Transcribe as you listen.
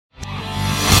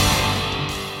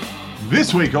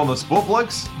This week on the Sport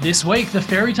Blokes. This week, the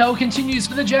fairy tale continues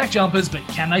for the Jack Jumpers, but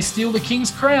can they steal the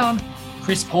King's crown?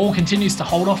 Chris Paul continues to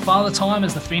hold off Father Time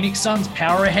as the Phoenix Suns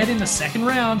power ahead in the second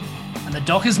round. And the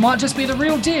Dockers might just be the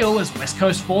real deal as West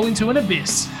Coast fall into an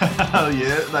abyss.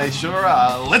 Yeah, they sure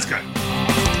are. Let's go.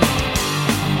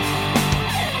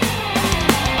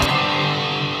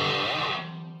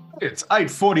 It's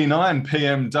 8:49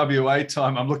 p.m. WA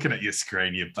time. I'm looking at your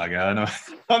screen, you bugger. I know.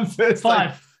 On Thursday.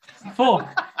 5, 4,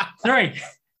 3,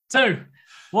 2,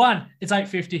 1. It's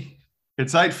 8:50.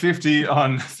 It's 8:50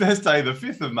 on Thursday, the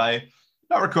 5th of May.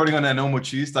 Not recording on our normal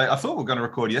Tuesday. I thought we were going to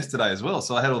record yesterday as well.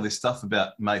 So I had all this stuff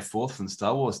about May 4th and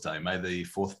Star Wars Day. May the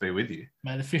 4th be with you.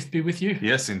 May the 5th be with you.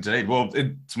 Yes, indeed. Well,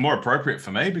 it's more appropriate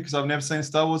for me because I've never seen a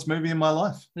Star Wars movie in my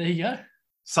life. There you go.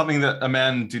 Something that a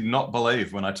man did not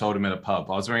believe when I told him at a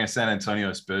pub. I was wearing a San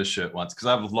Antonio Spurs shirt once because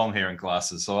I have long hair and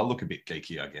glasses, so I look a bit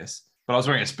geeky, I guess. But I was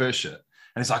wearing a Spurs shirt.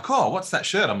 And he's like, oh, what's that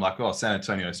shirt? I'm like, oh, San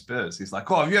Antonio Spurs. He's like,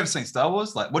 oh, have you ever seen Star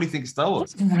Wars? Like, what do you think of Star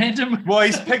Wars? Random. Well,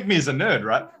 he's pegged me as a nerd,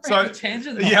 right? So,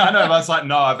 yeah, I know. But I was like,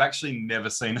 no, I've actually never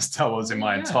seen a Star Wars in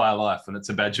my entire life. And it's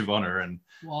a badge of honor. And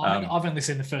well, I've only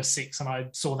seen the first 6 and I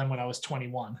saw them when I was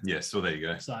 21. Yes, well, there you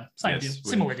go. So, same deal.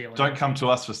 Similar deal. Don't come to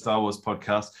us for Star Wars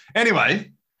podcast.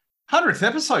 Anyway, 100th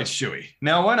episode, Shuey.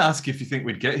 Now, I won't ask if you think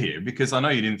we'd get here because I know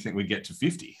you didn't think we'd get to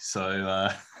 50. So,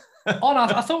 Oh, no,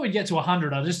 I thought we'd get to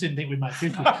 100. I just didn't think we'd make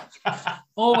 50.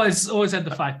 always had the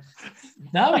faith.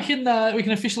 Now we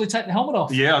can officially take the helmet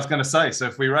off. Yeah, I was going to say. So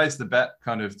if we raise the bat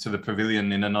kind of to the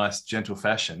pavilion in a nice, gentle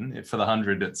fashion, for the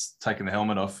 100, it's taking the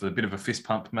helmet off, a bit of a fist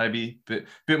pump, maybe,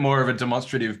 bit more of a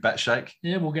demonstrative bat shake.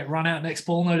 Yeah, we'll get run out next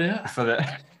ball, no doubt. For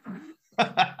that.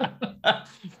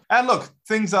 And look,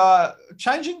 things are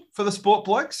changing for the Sport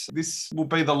Blokes. This will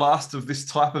be the last of this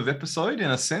type of episode,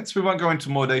 in a sense. We won't go into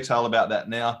more detail about that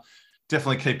now.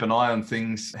 Definitely keep an eye on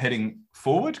things heading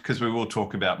forward because we will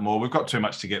talk about more. We've got too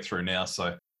much to get through now,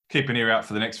 so keep an ear out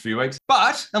for the next few weeks.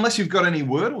 But unless you've got any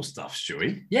Wordle stuff,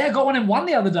 Stewie. Yeah, I got one in one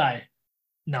the other day.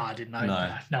 No, I didn't know.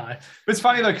 No. But it's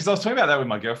funny, though, because I was talking about that with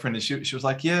my girlfriend, and she was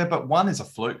like, yeah, but 1 is a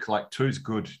fluke. Like 2's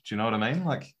good. Do you know what I mean?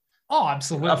 Like, oh,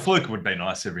 absolutely. A fluke would be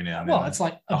nice every now and then. Well, it's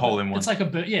like a hole in one. It's like a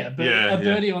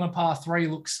birdie on a par 3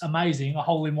 looks amazing. A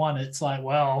hole in one, it's like,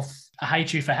 well, I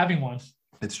hate you for having one.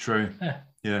 It's true.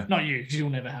 Yeah. Not you, because you'll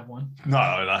never have one. No,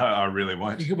 I really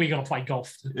won't. We got to play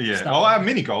golf. Yeah. Oh,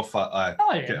 mini golf, I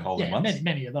get hole in ones.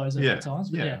 Many of those at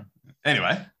times. But yeah.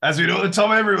 Anyway, as we do at the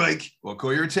time every week, we'll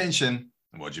call your attention.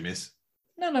 What'd you miss?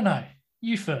 No.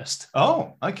 You first.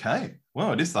 Oh, okay.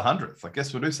 Well, it is the 100th. I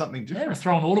guess we'll do something different. Yeah, we're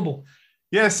throwing audible.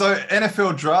 Yeah, so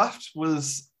NFL draft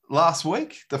was last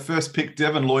week. The first pick,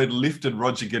 Devin Lloyd, lifted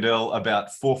Roger Goodell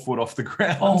about 4 foot off the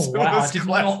ground. Oh, wow. I did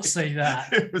not see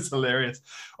that. It was hilarious.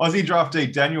 Aussie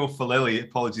draftee Daniel Filelli,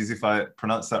 apologies if I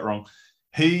pronounced that wrong.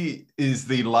 He is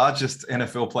the largest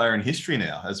NFL player in history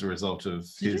now as a result of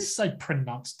his... Did you say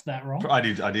pronounced that wrong? I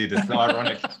did. It's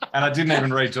ironic. And I didn't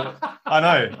even read it. I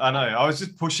know. I was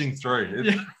just pushing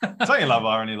through. Don't you love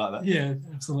irony like that? Yeah,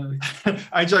 absolutely.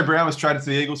 AJ Brown was traded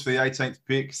to the Eagles for the 18th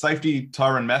pick. Safety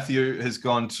Tyrann Mathieu has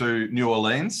gone to New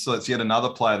Orleans. So it's yet another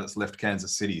player that's left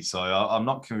Kansas City. So I'm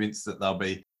not convinced that they'll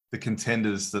be the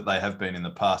contenders that they have been in the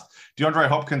past. DeAndre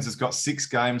Hopkins has got 6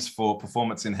 games for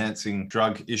performance-enhancing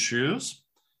drug issues.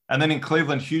 And then in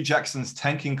Cleveland, Hugh Jackson's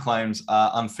tanking claims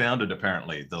are unfounded,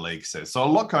 apparently, the league says. So a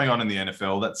lot going on in the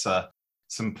NFL. That's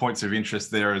some points of interest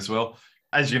there as well.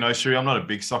 As you know, Shui, I'm not a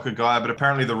big soccer guy, but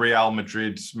apparently the Real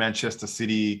Madrid-Manchester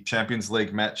City Champions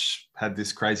League match had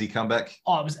this crazy comeback.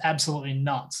 Oh, it was absolutely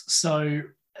nuts. So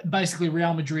basically,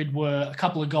 Real Madrid were a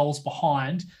couple of goals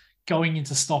behind going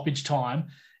into stoppage time.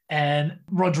 And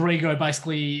Rodrigo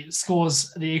basically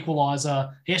scores the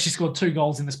equaliser. He actually scored 2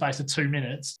 goals in the space of 2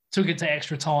 minutes, took it to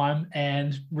extra time,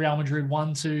 and Real Madrid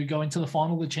won to go into the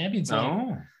final of the Champions League.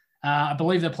 Oh. I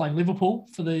believe they're playing Liverpool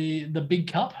for the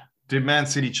big cup. Did Man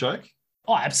City choke?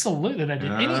 Oh, absolutely they did.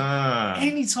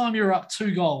 Anytime you're up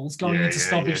 2 goals going into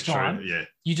stoppage time,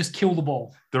 you just kill the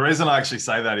ball. The reason I actually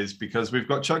say that is because we've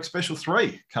got Choke Special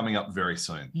 3 coming up very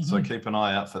soon. Mm-hmm. So keep an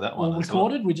eye out for that one. All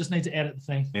recorded. We just need to edit the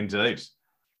thing. Indeed.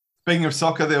 Speaking of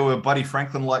soccer, there were Buddy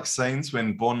Franklin-like scenes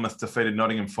when Bournemouth defeated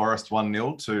Nottingham Forest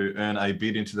 1-0 to earn a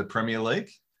bid into the Premier League.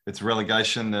 It's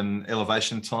relegation and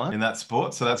elevation time in that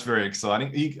sport, so that's very exciting.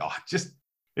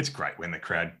 It's great when the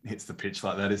crowd hits the pitch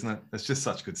like that, isn't it? It's just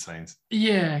such good scenes.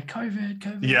 Yeah,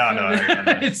 COVID. Yeah, I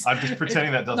know. I'm just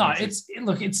pretending that doesn't exist.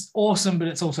 It's awesome, but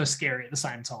it's also scary at the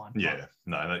same time. Yeah,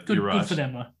 you're right. Good for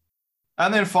them, though.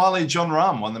 And then finally, John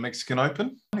Rahm won the Mexican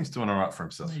Open. He's doing all right for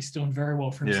himself. He's doing very well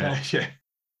for himself. Yeah.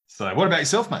 So what about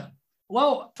yourself, mate?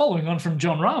 Well, following on from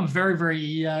John Rahm, very,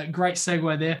 very great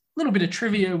segue there. A little bit of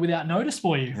trivia without notice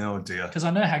for you. Oh, dear. Because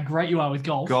I know how great you are with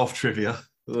golf. Golf trivia.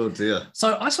 Oh, dear.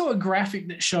 So I saw a graphic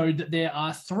that showed that there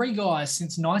are 3 guys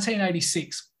since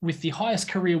 1986 with the highest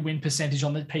career win percentage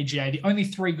on the PGA. The only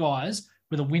 3 guys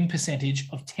with a win percentage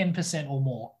of 10% or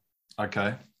more.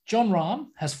 Okay. John Rahm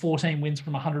has 14 wins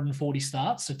from 140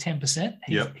 starts, so 10%.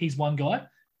 He's one guy.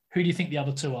 Who do you think the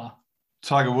other 2 are?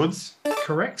 Tiger Woods.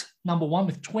 Correct. Number 1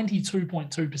 with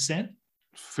 22.2%.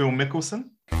 Phil Mickelson.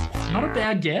 Not a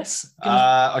bad guess.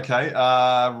 Okay.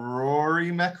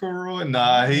 Rory McIlroy.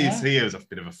 No, he was a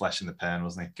bit of a flash in the pan,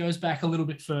 wasn't he? Goes back a little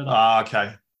bit further.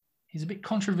 Okay. He's a bit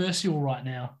controversial right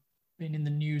now. Been in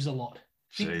the news a lot.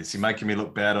 Jeez, you're making me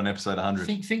look bad on episode 100.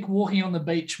 Think walking on the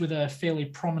beach with a fairly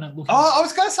prominent looking. Oh, I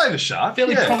was going to say the shark.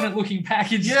 Fairly prominent looking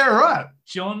package. Yeah, right.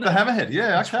 John. The hammerhead.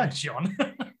 Yeah, okay. John.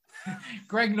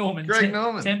 Greg Norman.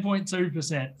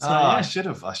 10.2%. So, I should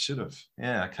have.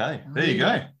 Yeah, okay. There you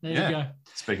go. There you go.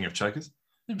 Speaking of chokers.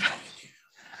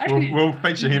 Actually, we'll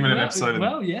feature him in an episode.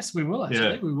 Well, yes, we will,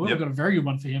 actually. Yeah. We will. Yep. We've got a very good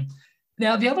one for him.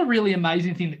 Now, the other really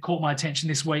amazing thing that caught my attention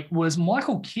this week was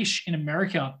Michael Kish in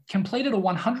America completed a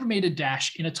 100-meter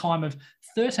dash in a time of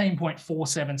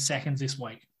 13.47 seconds this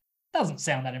week. Doesn't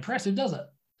sound that impressive, does it?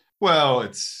 Well,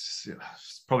 it's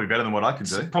probably better than what I could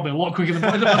do. Probably a lot quicker than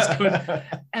both of us could.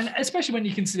 And especially when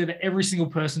you consider that every single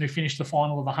person who finished the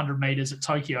final of the 100 meters at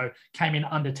Tokyo came in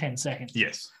under 10 seconds.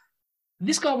 Yes.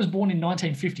 This guy was born in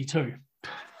 1952.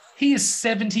 He is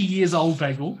 70 years old,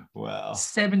 Bagel. Wow.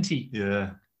 70.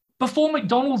 Yeah. Before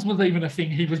McDonald's was even a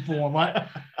thing, he was born.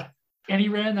 And he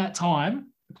ran that time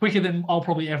quicker than I'll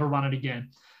probably ever run it again.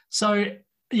 So,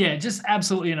 yeah, just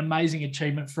absolutely an amazing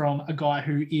achievement from a guy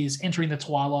who is entering the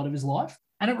twilight of his life.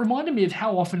 And it reminded me of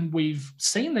how often we've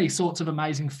seen these sorts of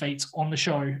amazing feats on the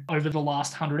show over the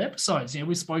last 100 episodes.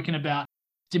 We've spoken about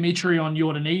Dimitrion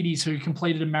Jordanidis, who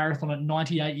completed a marathon at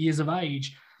 98 years of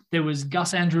age. There was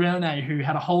Gus Andrione, who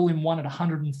had a hole-in-one at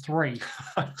 103.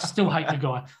 Still hate the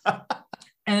guy.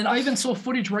 And I even saw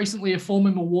footage recently of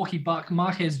former Milwaukee Buck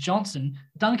Marquez Johnson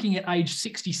dunking at age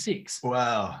 66.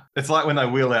 Wow. It's like when they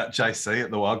wheel out JC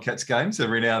at the Wildcats games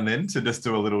every now and then to just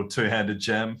do a little two-handed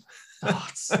jam. Oh,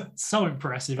 it's so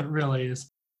impressive. It really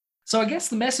is. So I guess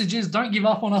the message is don't give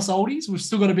up on us oldies. We've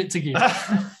still got a bit to give.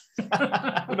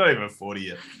 We're not even 40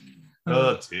 yet.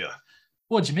 Oh, dear.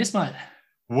 What'd you miss, mate?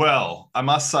 Well, I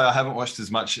must say I haven't watched as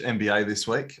much NBA this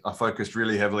week. I focused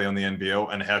really heavily on the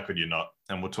NBL, and how could you not?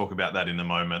 And we'll talk about that in a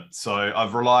moment. So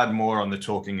I've relied more on the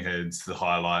talking heads, the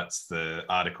highlights, the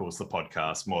articles, the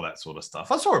podcasts, more that sort of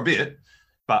stuff. I saw a bit,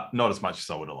 but not as much as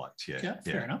I would have liked. Yeah,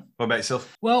 fair enough. What about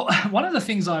yourself? Well, one of the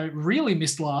things I really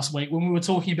missed last week when we were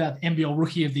talking about the NBL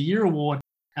Rookie of the Year award,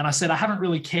 and I said I haven't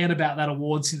really cared about that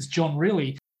award since John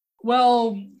Riley.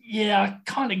 Well, yeah, I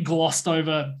kind of glossed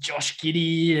over Josh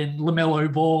Giddey and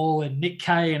LaMelo Ball and Nick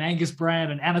Kay and Angus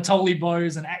Brand and Anatoly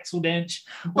Bose and Axel Dench.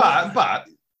 But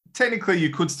technically you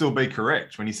could still be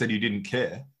correct when you said you didn't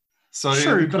care. So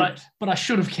true, but I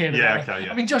should have cared about it.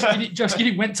 Yeah. I mean, Josh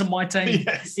Giddey went to my team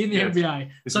in the NBA.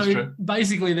 So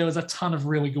basically there was a ton of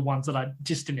really good ones that I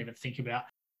just didn't even think about.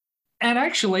 And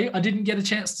actually, I didn't get a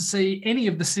chance to see any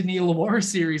of the Sydney Illawarra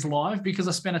series live because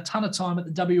I spent a ton of time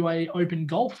at the WA Open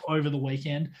Golf over the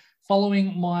weekend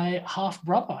following my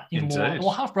half-brother-in-law,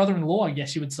 or half-brother-in-law, I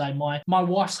guess you would say, my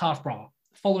wife's half-brother.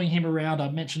 Following him around, I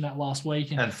mentioned that last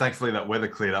week. And thankfully that weather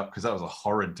cleared up because that was a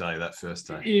horrid day that first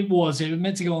day. It was. It was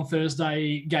meant to go on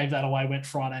Thursday, gave that away, went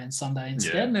Friday and Sunday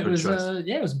instead. Yeah, and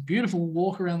it was a beautiful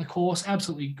walk around the course.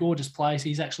 Absolutely gorgeous place.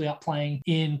 He's actually up playing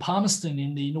in Palmerston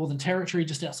in the Northern Territory,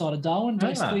 just outside of Darwin,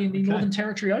 basically in the Northern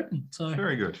Territory Open. So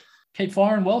very good. Keep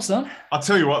firing well, son. I'll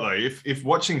tell you what, though, if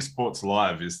watching sports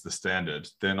live is the standard,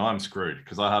 then I'm screwed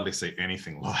because I hardly see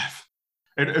anything live.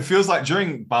 It feels like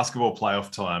during basketball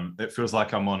playoff time, it feels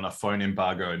like I'm on a phone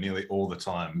embargo nearly all the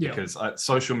time because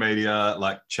social media,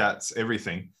 like chats,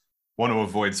 everything, want to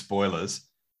avoid spoilers.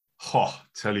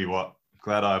 Tell you what,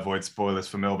 glad I avoid spoilers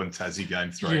for Melbourne Tassie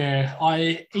Game 3. Yeah,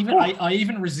 I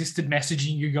even resisted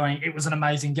messaging you going, it was an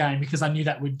amazing game because I knew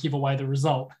that would give away the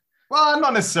result. Well,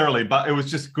 not necessarily, but it was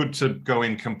just good to go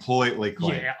in completely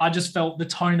clean. Yeah, I just felt the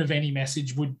tone of any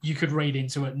message you could read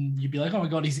into it and you'd be like, oh my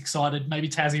God, he's excited. Maybe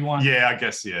Tassie won. Yeah, I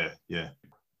guess, yeah.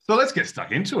 So let's get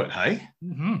stuck into it, hey?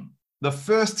 Mm-hmm. The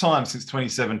first time since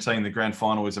 2017, the grand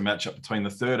final was a matchup between the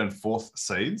third and fourth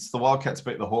seeds. The Wildcats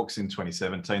beat the Hawks in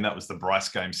 2017. That was the Bryce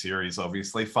game series,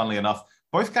 obviously. Funnily enough,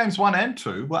 both games 1 and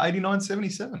 2 were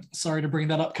 89-77. Sorry to bring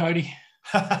that up, Cody.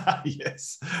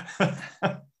 Yes.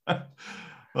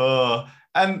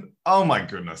 And Oh my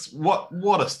goodness. What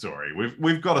a story.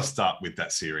 We've got to start with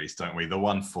that series, don't we? The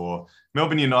 1-4.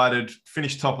 Melbourne United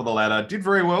finished top of the ladder, did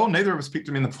very well. Neither of us picked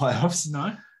them in the playoffs.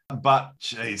 No. But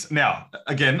geez. Now,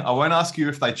 again, I won't ask you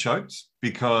if they choked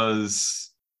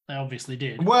because they obviously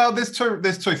did. Well, there's two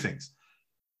things.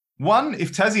 One,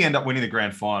 if Tassie end up winning the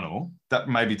grand final, that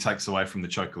maybe takes away from the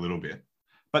choke a little bit.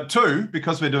 But two,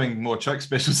 because we're doing more choke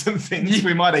specials and things,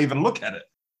 we might even look at it.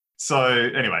 So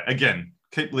anyway, again,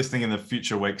 keep listening in the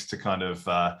future weeks to kind of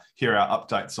hear our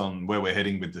updates on where we're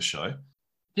heading with the show.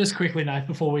 Just quickly, Nate,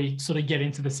 before we sort of get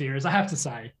into the series, I have to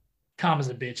say, karma's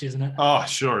a bitch, isn't it? Oh,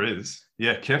 sure is.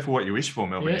 Yeah, careful what you wish for,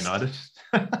 Melbourne United.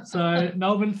 So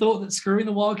Melbourne thought that screwing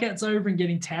the Wildcats over and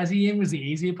getting Tassie in was the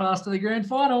easier path to the grand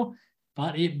final,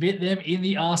 but it bit them in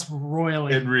the arse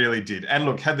royally. It really did. And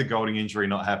look, had the Golding injury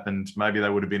not happened, maybe they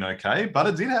would have been okay, but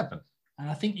it did happen. And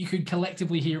I think you could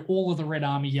collectively hear all of the Red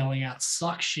Army yelling out,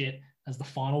 suck shit, as the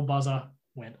final buzzer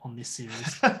went on this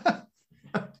series.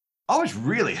 I was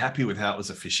really happy with how it was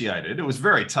officiated. It was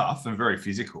very tough and very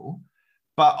physical,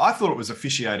 but I thought it was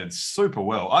officiated super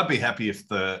well. I'd be happy if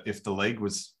the league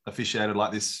was officiated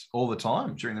like this all the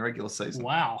time during the regular season.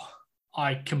 Wow.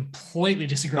 I completely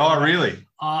disagree. Oh, really?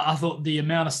 I thought the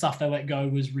amount of stuff they let go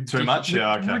was ridiculous. Too much?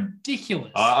 Yeah, okay.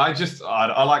 Ridiculous.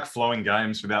 I like flowing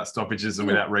games without stoppages and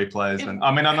without replays. And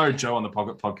I mean, I know Joe on the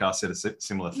Pocket podcast said a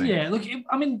similar thing. Yeah, look,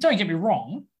 don't get me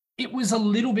wrong. It was a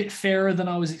little bit fairer than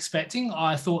I was expecting.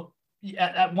 I thought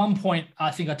at one point,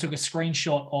 I think I took a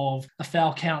screenshot of a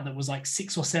foul count that was like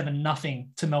 6 or 7-0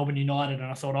 to Melbourne United. And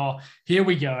I thought, oh, here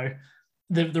we go.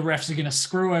 The refs are going to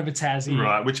screw over Tassie.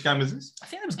 Right. Which game was this? I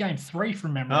think it was game 3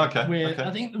 from memory. Oh, okay. Where I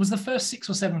think it was the first 6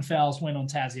 or 7 fouls went on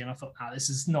Tassie. And I thought, this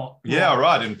is not. Yeah,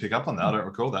 right. I didn't pick up on that. I don't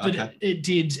recall that. But okay. it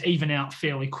did even out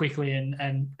fairly quickly.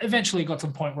 And eventually got to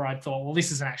the point where I thought, well,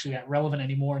 this isn't actually that relevant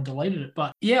anymore, and deleted it.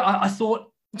 But yeah, I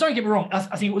thought, don't get me wrong. I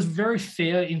think it was very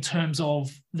fair in terms of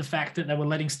the fact that they were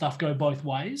letting stuff go both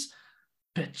ways.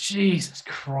 But Jesus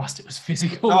Christ, it was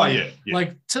physical. Oh, yeah.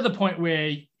 Like to the point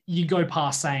where you go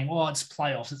past saying, oh, it's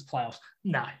playoffs.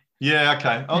 No. Yeah,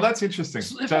 okay. Oh, that's interesting.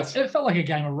 It felt like a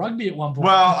game of rugby at one point.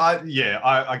 Well,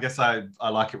 I guess I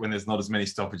like it when there's not as many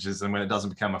stoppages and when it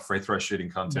doesn't become a free throw shooting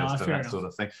contest and that sort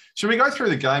of thing. Should we go through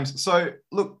the games? So,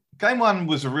 look, game 1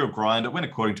 was a real grind. It went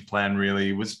according to plan, really.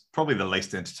 It was probably the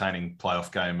least entertaining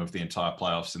playoff game of the entire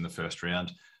playoffs in the first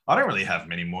round. I don't really have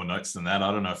many more notes than that.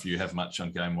 I don't know if you have much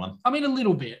on game 1. I mean, a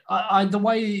little bit. The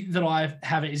way that I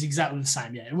have it is exactly the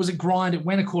same. Yeah, it was a grind. It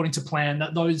went according to plan.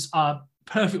 That those are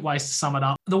perfect ways to sum it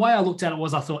up. The way I looked at it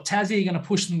was I thought Tassie are going to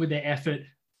push them with their effort.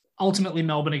 Ultimately,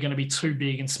 Melbourne are going to be too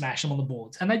big and smash them on the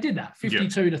boards. And they did that,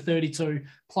 52 to 32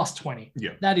 plus 20.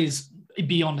 Yeah. That is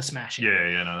beyond a smashing.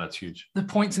 Yeah, no, that's huge. The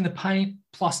points in the paint,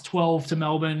 plus 12 to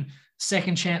Melbourne.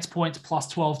 Second chance points, plus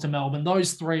 12 to Melbourne.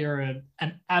 Those three are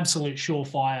an absolute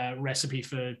surefire recipe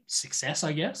for success,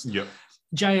 I guess. Yep.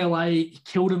 JLA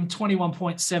killed him,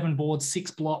 21.7 boards,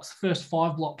 6 blocks. First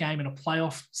 5-block game in a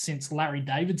playoff since Larry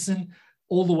Davidson,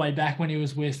 all the way back when he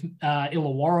was with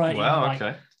Illawarra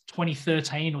in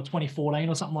 2013 or 2014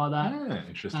 or something like that. Yeah,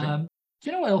 interesting. Do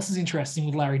you know what else is interesting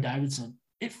with Larry Davidson?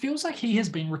 It feels like he has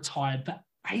been retired for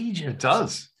ages. It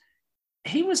does.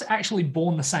 He was actually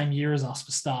born the same year as us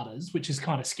for starters, which is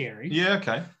kind of scary. Yeah,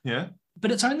 okay. Yeah.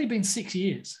 But it's only been 6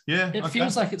 years. Yeah. It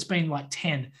feels like it's been like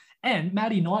 10. And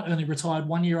Matty Knight only retired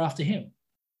 1 year after him.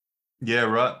 Yeah,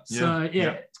 right. Yeah. So,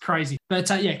 it's crazy. But,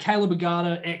 Caleb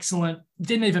Agata, excellent.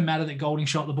 Didn't even matter that Golding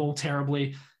shot the ball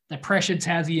terribly. They pressured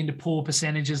Tassie into poor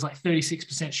percentages, like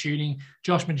 36% shooting.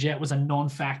 Josh Majette was a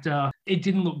non-factor. It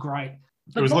didn't look great.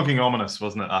 It was looking ominous,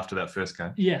 wasn't it, after that first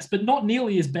game? Yes, but not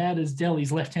nearly as bad as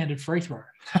Delhi's left-handed free throw.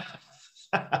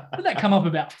 Did that come up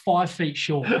about 5 feet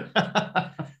short?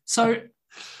 So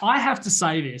I have to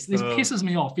say this pisses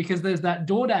me off because there's that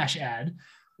DoorDash ad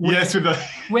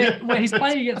where he's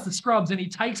playing against the Scrubs and he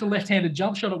takes a left-handed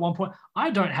jump shot at one point.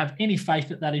 I don't have any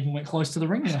faith that even went close to the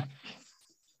ring there.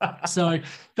 So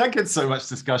that gets so much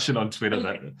discussion on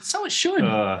Twitter. So it should.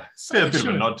 A bit of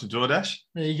a nod to DoorDash.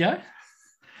 There you go.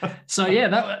 So,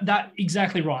 that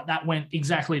exactly right. That went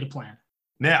exactly to plan.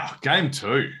 Now, game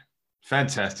 2.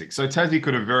 Fantastic. So Tassie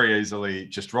could have very easily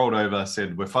just rolled over,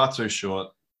 said, we're far too short.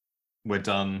 We're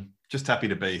done. Just happy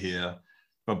to be here.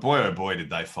 But boy, oh boy, did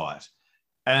they fight.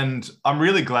 And I'm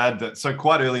really glad that, so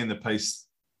quite early in the piece,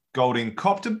 Golding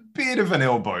copped a bit of an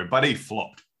elbow, but he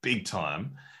flopped big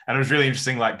time. And it was really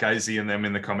interesting, like Gazy and them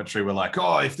in the commentary were like,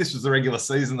 oh, if this was the regular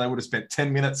season, they would have spent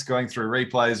 10 minutes going through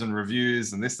replays and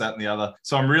reviews and this, that, and the other.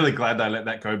 So I'm really glad they let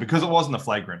that go because it wasn't a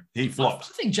flagrant. He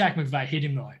flopped. I think Jack McVeigh hit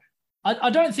him though.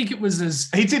 I don't think it was as...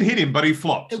 He did hit him, but he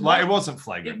flopped. It wasn't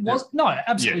flagrant. It was no,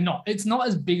 absolutely not. It's not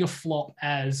as big a flop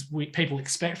as people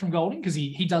expect from Golding because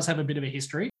he does have a bit of a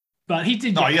history. But he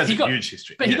did. He has a huge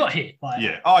history. But he got hit.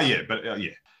 Yeah. Oh, yeah. But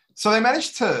yeah. So they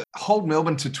managed to hold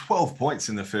Melbourne to 12 points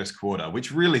in the first quarter,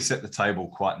 which really set the table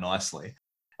quite nicely.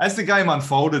 As the game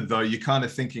unfolded, though, you're kind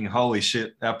of thinking, holy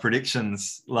shit, our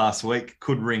predictions last week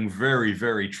could ring very,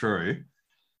 very true.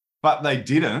 But they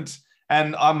didn't.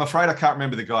 And I'm afraid I can't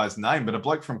remember the guy's name, but a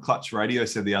bloke from Clutch Radio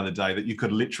said the other day that you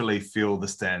could literally feel the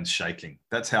stands shaking.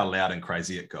 That's how loud and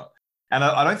crazy it got. And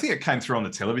I don't think it came through on the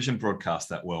television broadcast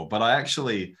that well, but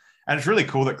and it's really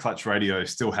cool that Clutch Radio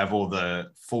still have all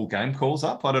the full game calls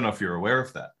up. I don't know if you're aware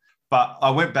of that. But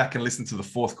I went back and listened to the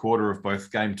fourth quarter of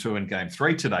both Game 2 and Game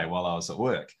 3 today while I was at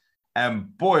work.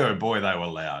 And boy, oh boy, they were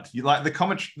loud. The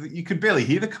commentary, you could barely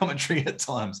hear the commentary at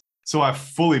times. So I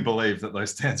fully believe that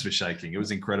those stands were shaking. It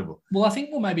was incredible. Well, I think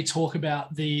we'll maybe talk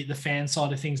about the fan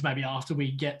side of things maybe after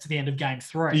we get to the end of Game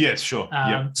 3. Yes, sure.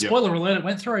 Spoiler alert, it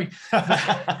went through.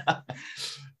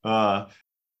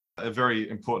 A very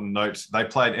important note, they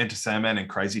played Enter Sandman and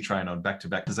Crazy Train on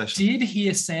back-to-back possessions. Did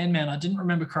hear Sandman. I didn't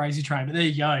remember Crazy Train, but there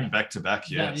you go.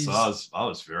 Back-to-back, yeah. So I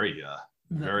was very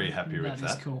happy with that.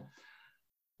 That is cool.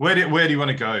 Where do you want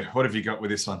to go? What have you got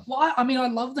with this one? Well, I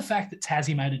love the fact that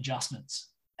Tassie made adjustments.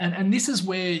 And this is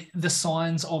where the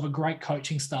signs of a great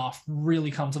coaching staff really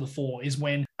come to the fore, is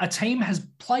when a team has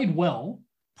played well,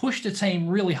 pushed a team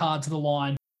really hard to the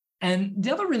line. And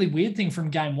the other really weird thing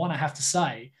from Game 1, I have to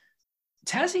say,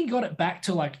 Tassie got it back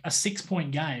to like a 6-point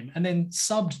game and then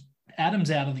subbed Adams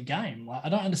out of the game. Like, I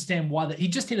don't understand why he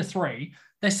just hit a 3.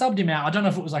 They subbed him out. I don't know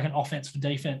if it was like an offense for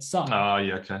defense sub. Oh,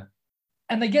 yeah, okay.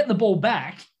 And they get the ball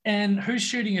back, and who's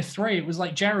shooting a 3? It was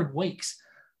like Jared Weeks.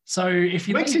 So if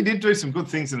you Weeks, he did do some good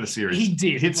things in the series. He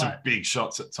did. Hit some big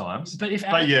shots at times. But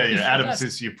Adams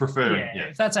is your preferred. Yeah,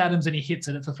 if that's Adams and he hits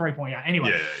it, it's a 3-point game.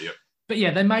 Anyway. Yeah. But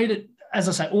yeah, they made it, as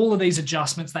I say, all of these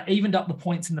adjustments. They evened up the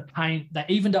points in the paint. They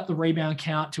evened up the rebound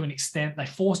count to an extent. They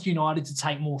forced United to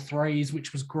take more threes,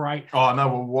 which was great. Oh, no,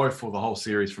 we're woeful the whole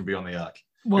series from beyond the arc.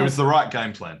 Well, it was the right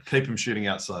game plan. Keep him shooting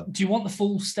outside. Do you want the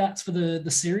full stats for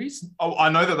the series? Oh, I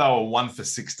know that they were 1 for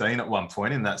 16 at one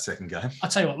point in that second game. I'll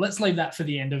tell you what, let's leave that for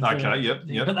the end of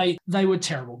yep. But they were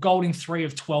terrible. Golding 3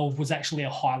 of 12 was actually a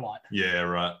highlight. Yeah,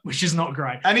 right. Which is not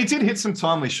great. And he did hit some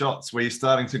timely shots where you're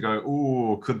starting to go,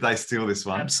 ooh, could they steal this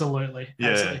one? Absolutely. Yeah.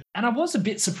 Absolutely. And I was a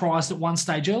bit surprised at one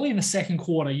stage. Early in the second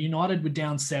quarter, United were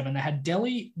down 7. They had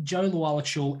Delhi, Joe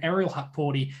Lualachul, Ariel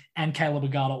Huckporty, and Caleb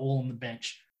Agata all on the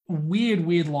bench. Weird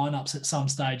lineups at some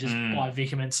stages by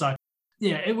Vickerman. So,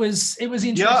 yeah, it was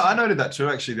interesting. Yeah, I noted that too,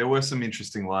 actually. There were some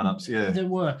interesting lineups, yeah. There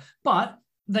were. But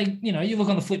they, you look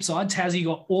on the flip side, Tassie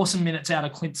got awesome minutes out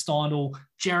of Clint Steindl,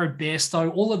 Jared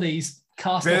Bairstow, all of these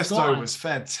cast off guys. Bairstow was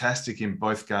fantastic in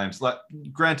both games. Like,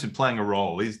 granted, playing a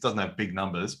role, he doesn't have big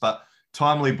numbers, but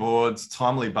timely boards,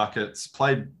 timely buckets,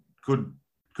 played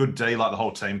good D like the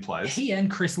whole team plays. He and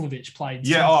Krislovich played.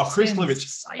 Yeah,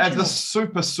 Krislovich as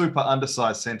the super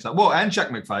undersized centre. Well, and Jack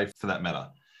McVeigh for that matter.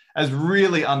 As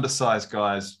really undersized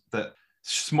guys that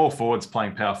small forwards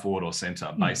playing power forward or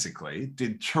centre basically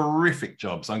did terrific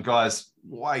jobs on guys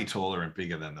way taller and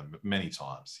bigger than them many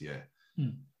times. Yeah.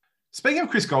 Speaking of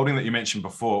Chris Golding that you mentioned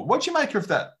before, what do you make of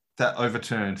that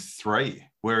overturned 3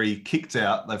 where he kicked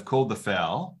out, they've called the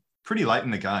foul pretty late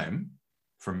in the game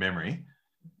from memory.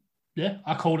 Yeah,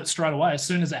 I called it straight away. As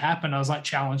soon as it happened, I was like,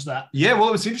 challenge that. Yeah, well,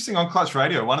 it was interesting on Clutch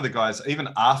Radio. One of the guys, even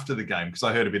after the game, because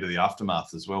I heard a bit of the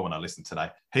aftermath as well when I listened today,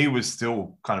 he was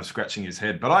still kind of scratching his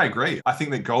head. But I agree. I think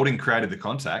that Golding created the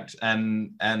contact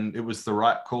and it was the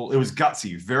right call. It was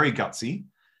gutsy, very gutsy.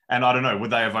 And I don't know, would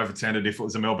they have overturned it if it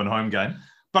was a Melbourne home game?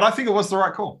 But I think it was the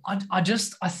right call.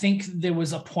 I think there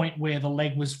was a point where the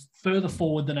leg was further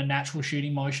forward than a natural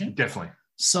shooting motion. Definitely.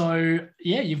 So,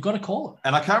 yeah, you've got to call it.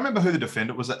 And I can't remember who the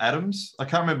defender was. At Adams? I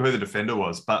can't remember who the defender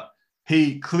was, but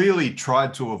he clearly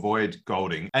tried to avoid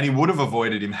Golding, and he would have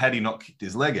avoided him had he not kicked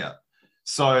his leg out.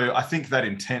 So I think that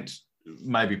intent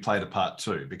maybe played a part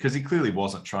too, because he clearly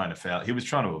wasn't trying to foul. He was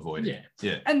trying to avoid it.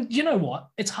 Yeah. And you know what?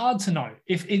 It's hard to know.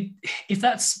 If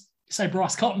that's, say,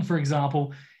 Bryce Cotton, for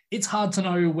example, it's hard to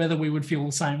know whether we would feel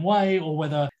the same way or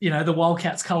whether, the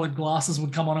Wildcats coloured glasses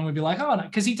would come on and we'd be like, oh, no,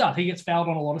 because he does. He gets fouled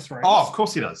on a lot of threes. Oh, of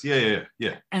course he does. Yeah.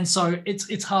 And so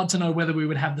it's hard to know whether we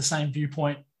would have the same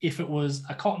viewpoint if it was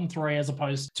a Cotton 3 as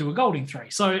opposed to a Golding 3.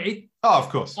 So of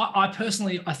course. I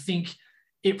personally, I think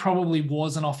it probably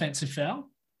was an offensive foul.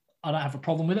 I don't have a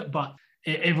problem with it, but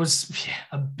it was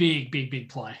a big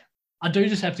play. I do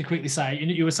just have to quickly say,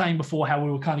 you were saying before how we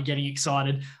were kind of getting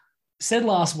excited. Said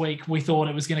last week, we thought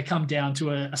it was going to come down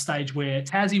to a stage where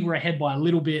Tassie were ahead by a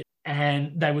little bit.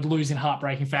 and they would lose in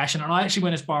heartbreaking fashion. And I actually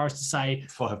went as far as to say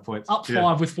 5 points. Up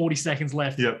 5 with 40 seconds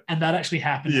left. Yep. And that actually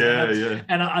happened. Yeah.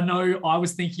 And I know I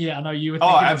was thinking it. I know you were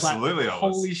thinking absolutely. Like,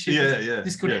 holy shit,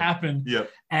 this could happen. Yep.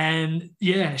 And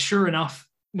sure enough,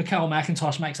 Mikael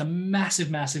McIntosh makes a massive,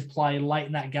 massive play late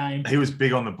in that game. He was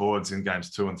big on the boards in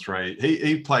games 2 and 3.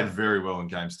 He played very well in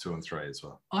games 2 and 3 as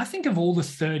well. I think of all the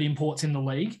third imports in the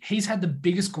league, he's had the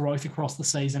biggest growth across the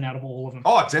season out of all of them.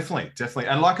 Oh, definitely.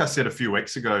 And like I said a few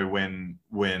weeks ago when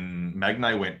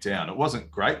Magne went down, it wasn't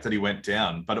great that he went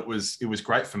down, but it was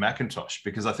great for McIntosh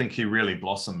because I think he really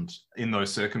blossomed in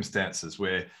those circumstances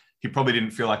where he probably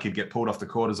didn't feel like he'd get pulled off the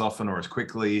court as often or as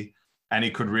quickly. And he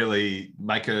could really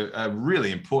make a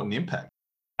really important impact.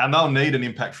 And they'll need an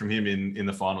impact from him in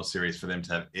the final series for them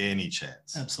to have any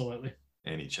chance. Absolutely.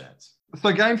 Any chance.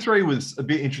 So game 3 was a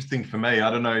bit interesting for me.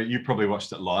 I don't know, you probably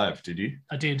watched it live, did you?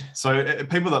 I did. So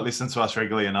people that listen to us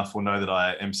regularly enough will know that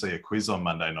I MC a quiz on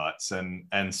Monday nights.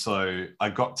 And so I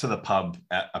got to the pub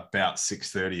at about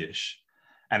 6:30-ish.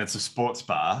 And it's a sports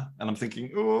bar. And I'm thinking,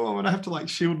 I'm going to have to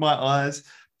shield my eyes.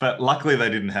 But luckily they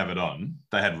didn't have it on.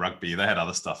 They had rugby. They had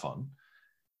other stuff on.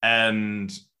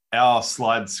 And our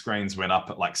slide screens went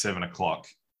up at 7 o'clock.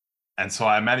 And so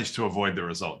I managed to avoid the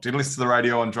result. Didn't listen to the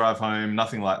radio on drive home,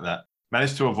 nothing like that.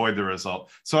 Managed to avoid the result.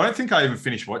 So I don't think I even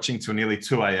finished watching till nearly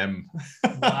 2 a.m.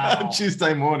 Wow.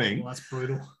 Tuesday morning. Well, that's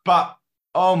brutal. But,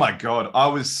 oh my God, I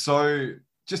was so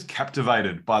just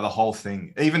captivated by the whole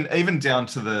thing. Even down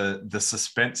to the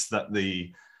suspense that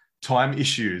the time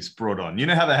issues brought on. You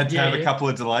know how they had to have a couple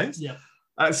of delays? Yeah.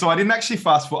 So I didn't actually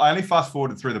I only fast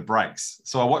forwarded through the breaks.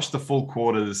 So I watched the full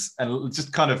quarters and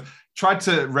just kind of tried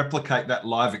to replicate that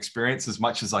live experience as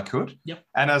much as I could. Yep.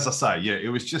 And as I say, it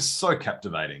was just so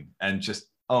captivating and just,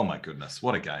 oh my goodness,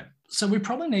 what a game. So we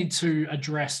probably need to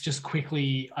address just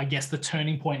quickly, I guess, the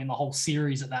turning point in the whole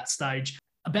series at that stage.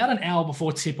 About an hour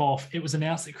before tip-off, it was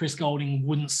announced that Chris Goulding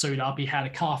wouldn't suit up. He had a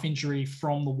calf injury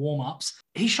from the warm-ups.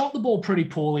 He shot the ball pretty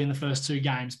poorly in the first 2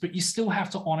 games, but you still have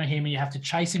to honour him and you have to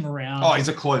chase him around. Oh, he's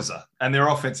a closer, and their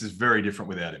offense is very different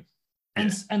without him.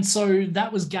 And so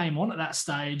that was game on at that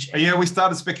stage. Yeah, we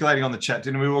started speculating on the chat,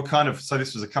 didn't we? We were so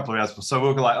this was a couple of hours before, so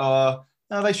we were like, oh,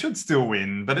 no, they should still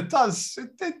win, but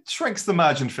it shrinks the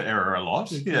margin for error a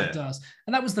lot. It does.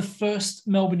 And that was the first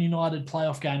Melbourne United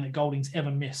playoff game that Goulding's ever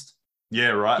missed.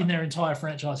 Yeah, right. In their entire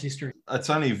franchise history. It's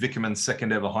only Vickerman's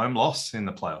second ever home loss in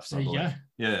the playoffs, there you go.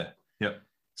 Yeah, yep.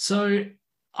 So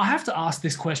I have to ask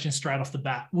this question straight off the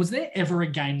bat. Was there ever a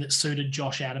game that suited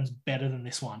Josh Adams better than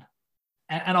this one?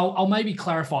 And I'll maybe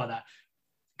clarify that.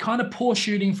 Kind of poor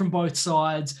shooting from both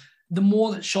sides. The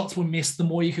more that shots were missed, the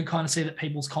more you could kind of see that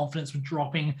people's confidence was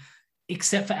dropping,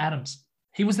 except for Adams.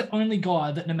 He was the only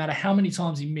guy that no matter how many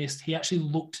times he missed, he actually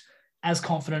looked as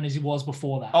confident as he was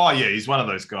before that. Oh, yeah, he's one of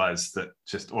those guys that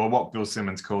or what Bill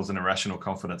Simmons calls an irrational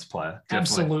confidence player.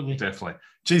 Absolutely. Definitely.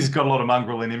 Geez, he's got a lot of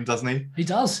mongrel in him, doesn't he? He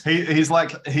does. He's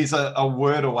a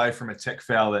word away from a tech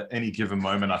foul at any given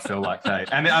moment, I feel like, hey.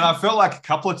 And I felt like a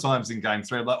couple of times in game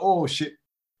 3, I'm like, oh, shit,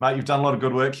 mate, you've done a lot of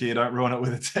good work here. Don't ruin it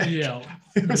with a tech. Yeah.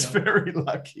 He was very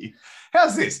lucky.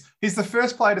 How's this? He's the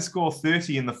first player to score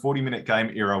 30 in the 40-minute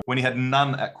game era when he had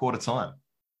none at quarter time.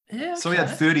 Yeah. Okay. So he had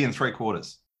 30 in 3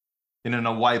 quarters. In an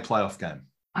away playoff game.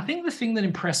 I think the thing that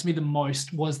impressed me the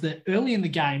most was that early in the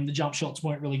game, the jump shots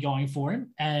weren't really going for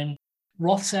him. And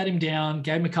Roth sat him down,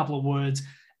 gave him a couple of words,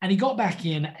 and he got back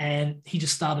in and he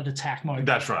just started attack mode.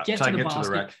 That's right. Get to the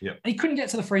rack. Yep. And he couldn't get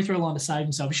to the free throw line to save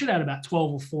himself. He should have had about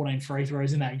 12 or 14 free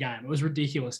throws in that game. It was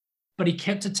ridiculous. But he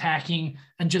kept attacking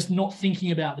and just not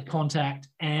thinking about the contact.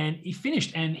 And he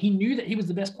finished. And he knew that he was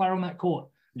the best player on that court.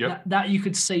 Yep. That you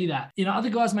could see that. Other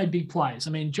guys made big plays.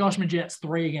 I mean, Josh Majet's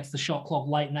 3 against the shot clock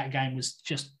late in that game was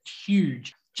just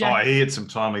huge. He had some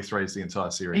timely threes the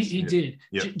entire series. He did.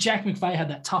 Yep. Jack McVeigh had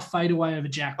that tough fadeaway over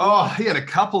Jack. Oh, he had a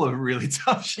couple of really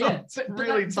tough shots. Yeah,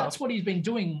 really tough. That's what he's been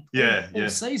doing all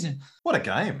season. What a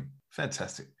game.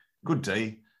 Fantastic. Good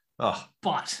D. Oh.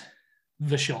 But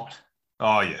the shot.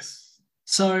 Oh, yes.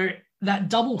 So that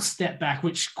double step back,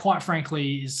 which quite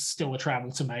frankly is still a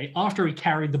travel to me, after he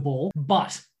carried the ball,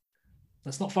 but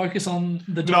let's not focus on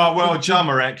the... No, well, Ja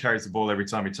Morant carries the ball every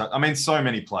time he touches. I mean, so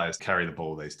many players carry the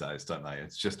ball these days, don't they?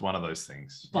 It's just one of those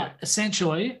things. But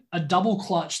essentially, a double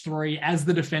clutch 3 as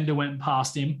the defender went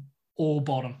past him, all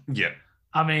bottom. Yeah.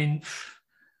 I mean,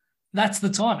 that's the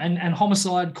time. And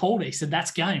Homicide called it. He said, that's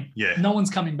game. Yeah. No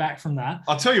one's coming back from that.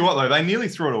 I'll tell you what, though, they nearly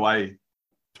threw it away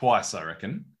twice, I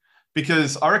reckon.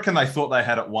 Because I reckon they thought they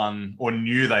had it won or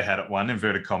knew they had it won,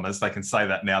 inverted commas. They can say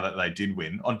that now that they did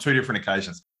win on 2 different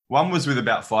occasions. One was with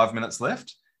about 5 minutes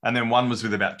left and then one was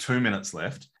with about 2 minutes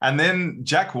left. And then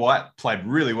Jack White played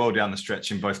really well down the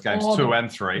stretch in both games 2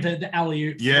 and 3. The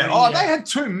alley-oop. Yeah. They had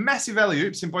 2 massive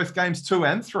alley-oops in both games 2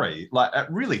 and 3, like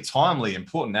at really timely,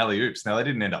 important alley-oops. Now, they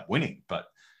didn't end up winning, but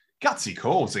gutsy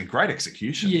calls and great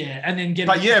execution. Yeah, and then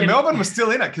Melbourne was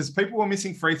still in it because people were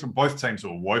missing free throw. Both teams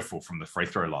were woeful from the free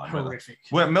throw line. Horrific.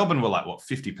 Well, Melbourne were like,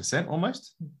 50%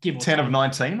 almost? 10 of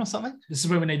 19 or something? This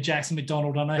is where we need Jackson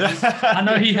McDonald. I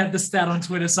know he had the stat on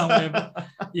Twitter somewhere, but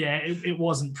yeah, it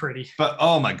wasn't pretty. But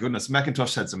oh my goodness,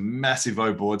 McIntosh had some massive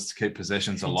O boards to keep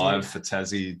possessions alive for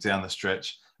Tassie down the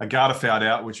stretch. Agata fouled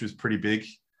out, which was pretty big.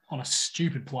 On a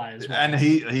stupid play as well. And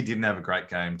he didn't have a great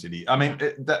game, did he? I mean,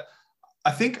 I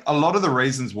think a lot of the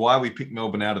reasons why we picked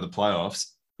Melbourne out of the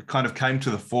playoffs kind of came to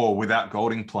the fore without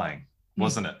Golding playing,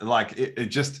 wasn't it? Like it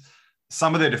just,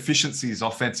 some of their deficiencies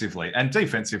offensively and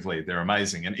defensively, they're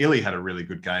amazing. And Illy had a really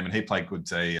good game and he played good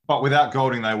D. But without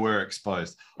Golding, they were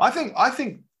exposed. I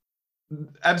think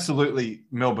absolutely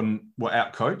Melbourne were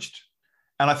outcoached.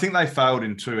 And I think they failed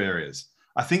in 2 areas.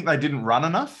 I think they didn't run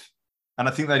enough. And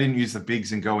I think they didn't use the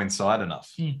bigs and go inside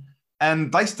enough.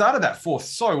 And they started that fourth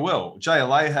so well.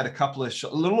 JLA had a couple of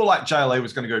shots, a little like JLA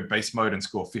was going to go beast mode and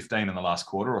score 15 in the last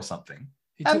quarter or something.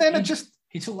 He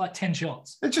took like 10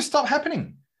 shots. It just stopped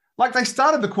happening. Like they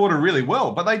started the quarter really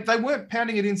well, but they weren't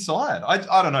pounding it inside.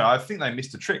 I don't know. I think they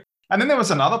missed a trick. And then there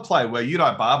was another play where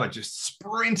Udai Barber just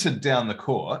sprinted down the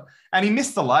court and he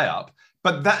missed the layup.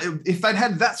 But if they'd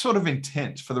had that sort of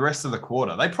intent for the rest of the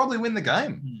quarter, they probably win the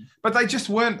game. But they just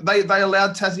weren't. They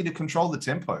allowed Tassie to control the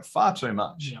tempo far too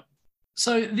much. Yeah.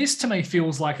 So this to me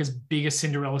feels like as big a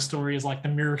Cinderella story as like the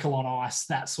Miracle on Ice,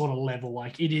 that sort of level.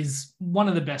 Like it is one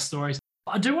of the best stories.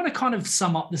 I do want to kind of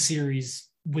sum up the series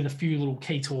with a few little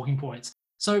key talking points.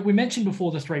 So we mentioned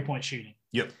before the 3-point shooting.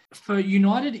 Yep. For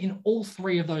United in all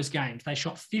 3 of those games, they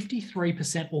shot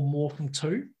 53% or more from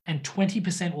 2 and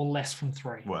 20% or less from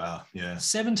 3. Wow. Yeah.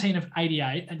 17 of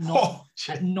 88 at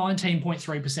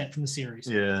 19.3% from the series.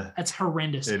 Yeah. That's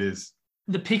horrendous. It is.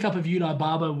 The pickup of Udai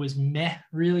Barber was meh,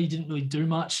 really didn't really do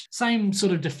much. Same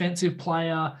sort of defensive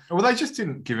player. Well, they just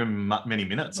didn't give him many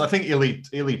minutes. I think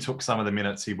Illy took some of the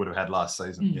minutes he would have had last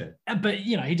season. Yeah. But,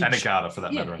 he didn't. And Agata for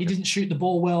that matter. He didn't shoot the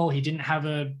ball well. He didn't have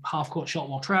a half-court shot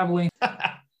while traveling.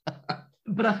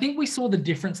 But I think we saw the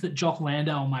difference that Jock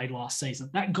Landale made last season.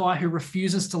 That guy who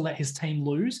refuses to let his team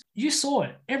lose. You saw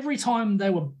it. Every time they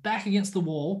were back against the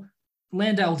wall,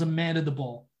 Landale demanded the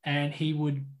ball. And he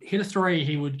would hit a 3.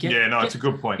 He would get. It's a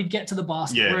good point. He'd get to the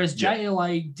basket. Whereas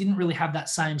JLA didn't really have that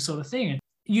same sort of thing. And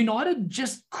United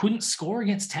just couldn't score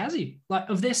against Tassie. Like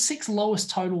of their 6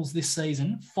 lowest totals this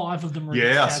season, 5 of them were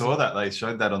against Tassie. I saw that. They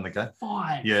showed that on the game.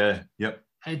 5. Yeah. Yep.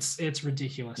 It's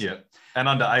ridiculous. Yeah. And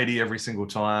under 80 every single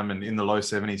time and in the low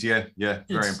 70s. Yeah. Very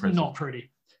impressive. Not pretty.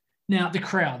 Now, the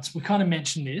crowds. We kind of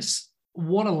mentioned this.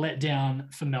 What a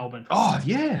letdown for Melbourne. Oh,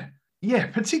 yeah. Yeah,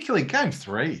 particularly game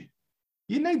 3.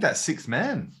 You need that 6th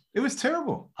man. It was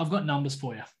terrible. I've got numbers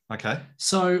for you. Okay.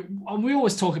 So we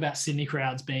always talk about Sydney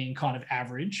crowds being kind of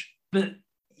average, but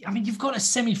I mean, you've got a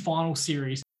semi-final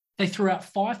series. They threw out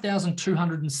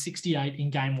 5,268 in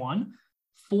game 1,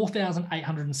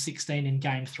 4,816 in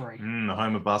game 3. The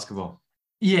home of basketball.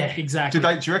 Yeah, exactly.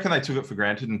 Do you reckon they took it for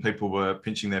granted and people were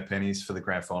pinching their pennies for the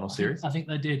grand final series? I think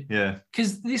they did. Yeah.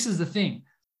 Because this is the thing.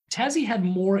 Tassie had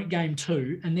more at game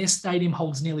 2, and their stadium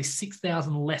holds nearly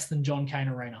 6,000 less than John Cain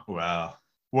Arena. Wow.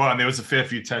 Well, and there was a fair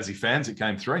few Tassie fans at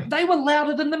game 3. They were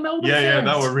louder than the Melbourne fans. Yeah,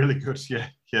 they were really good. Yeah.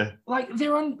 Like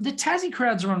the Tassie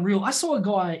crowds are unreal. I saw a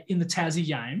guy in the Tassie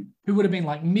game who would have been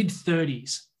like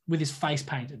mid-30s with his face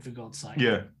painted, for God's sake.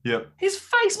 Yeah. His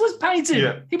face was painted.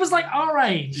 Yeah. He was like our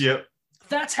age. Yep.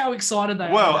 That's how excited they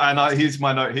are. Well, and here's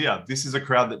my note here. This is a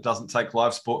crowd that doesn't take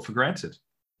live sport for granted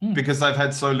because they've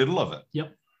had so little of it.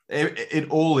 Yep. It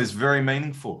all is very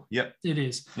meaningful. Yep. It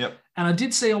is. Yep. And I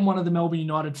did see on one of the Melbourne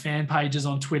United fan pages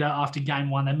on Twitter after game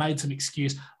 1, they made some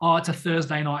excuse. Oh, it's a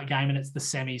Thursday night game and it's the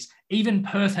semis. Even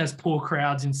Perth has poor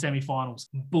crowds in semifinals.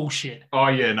 Bullshit. Oh,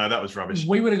 yeah. No, that was rubbish.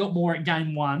 We would have got more at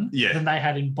game 1 than they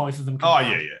had in both of them.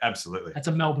 Combined. Oh, yeah. Absolutely. That's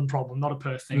a Melbourne problem, not a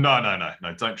Perth thing. No.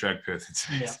 Don't drag Perth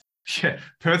into this. Yeah.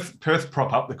 Perth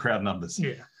prop up the crowd numbers.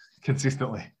 Yeah.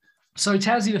 Consistently. So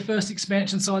Tassie, the first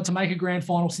expansion side to make a grand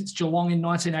final since Geelong in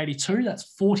 1982. That's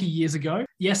 40 years ago.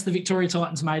 Yes, the Victoria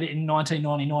Titans made it in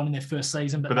 1999 in their first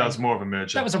season. But that was more of a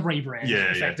merger. That was a rebrand,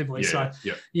 effectively.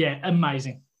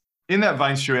 Amazing. In that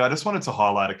vein, Stewie, I just wanted to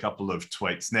highlight a couple of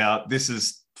tweets. Now, this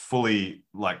is fully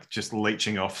like just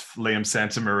leeching off Liam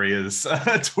Santamaria's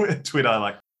Twitter.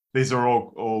 Like these are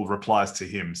all replies to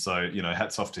him. So,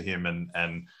 hats off to him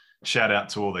and shout out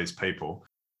to all these people.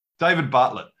 David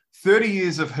Bartlett. 30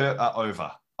 years of hurt are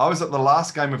over. I was at the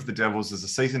last game of the Devils as a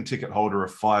season ticket holder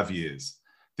of 5 years.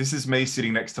 This is me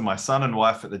sitting next to my son and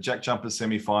wife at the Jack Jumpers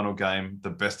semi-final game, the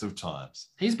best of times.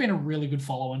 He's been a really good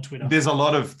follow on Twitter. There's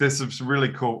some really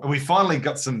cool. We finally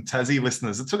got some Tassie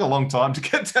listeners. It took a long time to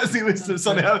get Tassie listeners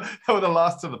on how were the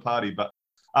last to the party. But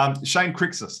Shane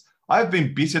Crixus, I have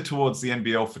been bitter towards the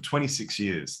NBL for 26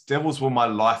 years. Devils were my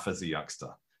life as a youngster.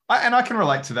 I can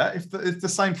relate to that. If the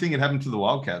same thing had happened to the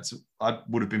Wildcats, I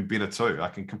would have been bitter too. I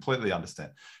can completely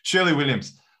understand. Shirley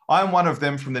Williams, I am one of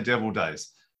them from the Devil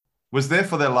days. Was there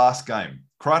for their last game,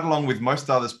 cried along with most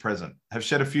others present, have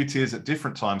shed a few tears at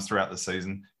different times throughout the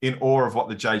season in awe of what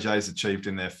the JJs achieved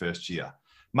in their first year.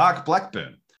 Mark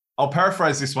Blackburn. I'll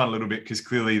paraphrase this one a little bit because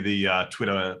clearly the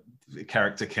Twitter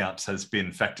character count has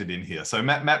been factored in here. So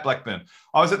Matt Blackburn,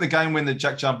 I was at the game when the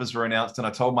Jack Jumpers were announced and I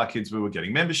told my kids we were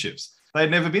getting memberships. They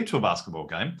had never been to a basketball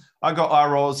game. I got eye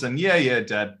rolls and yeah,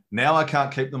 Dad, now I can't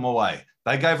keep them away.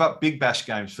 They gave up big bash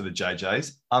games for the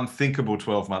JJs, unthinkable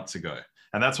 12 months ago.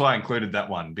 And that's why I included that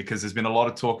one, because there's been a lot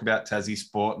of talk about Tassie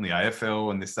sport and the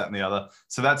AFL and this, that, and the other.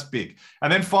 So that's big.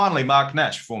 And then finally, Mark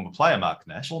Nash, former player Mark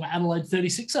Nash. Former Adelaide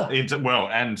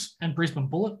 36er. And Brisbane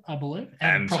Bullet, I believe.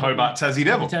 And Hobart Tassie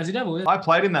Devil. Tassie Devil, yeah. I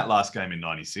played in that last game in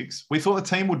 96. We thought the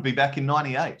team would be back in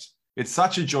 98. It's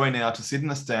such a joy now to sit in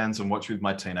the stands and watch with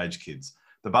my teenage kids.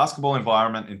 The basketball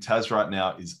environment in Tas right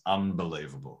now is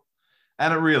unbelievable.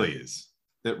 And it really is.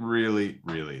 It really,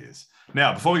 really is.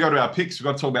 Now, before we go to our picks, we've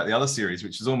got to talk about the other series,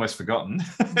 which is almost forgotten.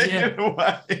 Yeah. In a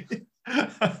way.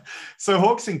 So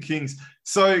Hawks and Kings.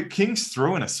 So Kings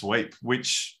threw in a sweep,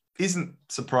 which isn't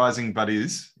surprising, but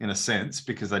is in a sense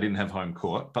because they didn't have home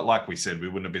court. But like we said, we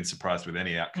wouldn't have been surprised with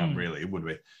any outcome, really, would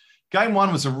we? Game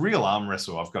one was a real arm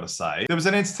wrestle, I've got to say. There was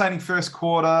an entertaining first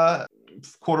quarter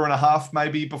and a half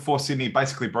maybe, before Sydney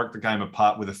basically broke the game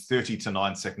apart with a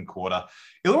 30-9 second quarter.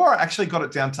 Illawarra actually got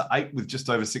it down to 8 with just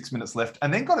over 6 minutes left,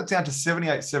 and then got it down to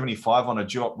 78-75 on a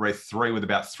Duop Reef 3 with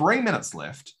about 3 minutes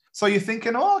left. So you're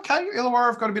thinking, oh, okay, Illawarra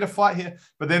have got a bit of fight here.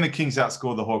 But then the Kings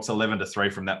outscored the Hawks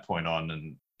 11-3 from that point on.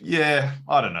 And yeah,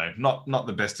 I don't know, not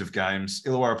the best of games.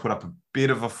 Illawarra put up a bit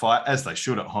of a fight, as they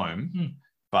should at home,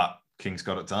 but Kings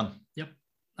got it done. Yep,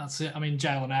 that's it. I mean,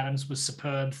 Jalen Adams was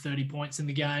superb, 30 points in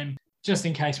the game. Just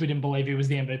in case we didn't believe he was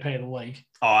the MVP of the league.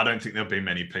 Oh, I don't think there'll be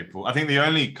many people. I think the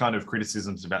only kind of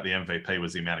criticisms about the MVP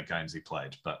was the amount of games he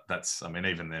played. But that's, I mean,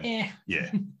 even then,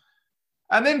 yeah.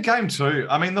 And then game two,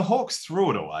 I mean, the Hawks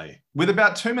threw it away. With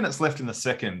about 2 minutes left in the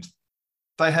second,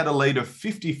 they had a lead of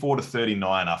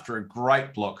 54-39 after a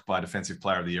great block by Defensive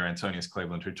Player of the Year, Antonius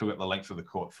Cleveland, who took it the length of the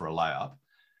court for a layup.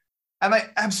 And they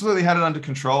absolutely had it under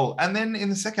control. And then in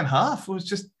the second half, it was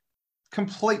just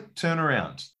complete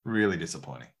turnaround. Really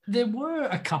disappointing. There were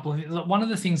a couple of things. One of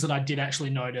the things that I did actually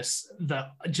notice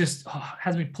that just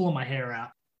has me pulling my hair out.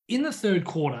 In the third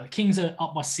quarter, Kings are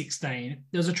up by 16.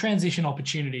 There was a transition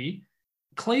opportunity.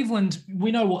 Cleveland,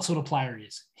 we know what sort of player he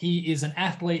is. He is an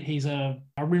athlete. He's a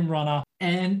rim runner.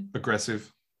 And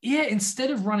aggressive. Yeah,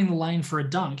 instead of running the lane for a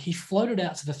dunk, he floated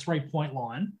out to the 3-point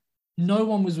line. No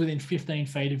one was within 15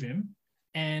 feet of him.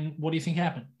 And what do you think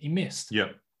happened? He missed.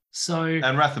 Yep. So,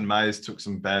 and Rathan Mays took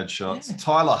some bad shots. Yeah.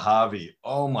 Tyler Harvey,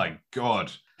 oh my God.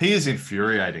 He is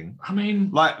infuriating. I mean,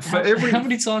 like for how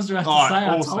many times do I have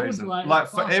to say? All season. Like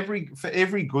for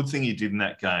every good thing he did in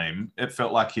that game, it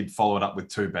felt like he'd followed up with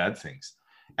two bad things.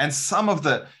 And some of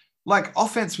the like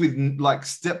offense with like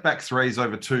step back threes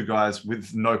over two guys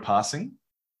with no passing.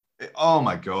 Oh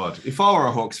my God. If I were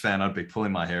a Hawks fan, I'd be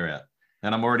pulling my hair out.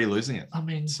 And I'm already losing it. I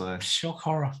mean, so shock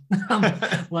horror.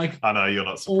 Like I know you're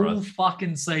not surprised. All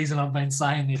fucking season I've been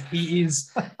saying this. He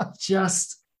is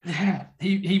just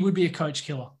he would be a coach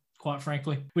killer, quite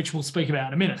frankly, which we'll speak about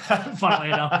in a minute, funnily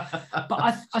enough.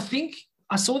 But I think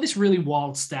I saw this really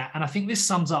wild stat, and I think this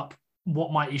sums up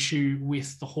what my issue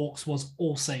with the Hawks was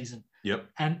all season. Yep.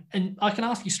 And I can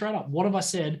ask you straight up, what have I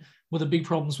said were the big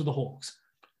problems with the Hawks?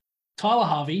 Tyler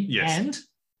Harvey and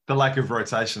the lack of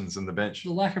rotations in the bench.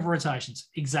 The lack of rotations,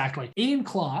 exactly. Ian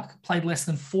Clark played less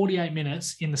than 48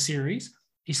 minutes in the series.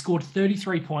 He scored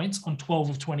 33 points on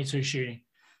 12 of 22 shooting.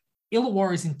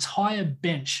 Illawarra's entire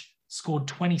bench scored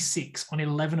 26 on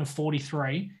 11 of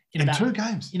 43 in about 2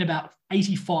 games. In about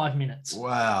 85 minutes.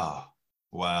 Wow.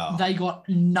 They got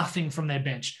nothing from their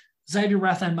bench. Xavier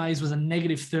Rathan Mays was a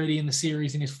negative 30 in the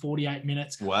series in his 48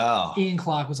 minutes. Wow. Ian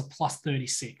Clark was a plus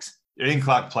 36. Ian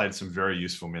Clark played some very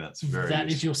useful minutes. That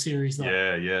is your series, though.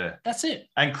 Yeah. That's it.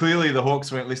 And clearly the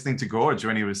Hawks weren't listening to Gorge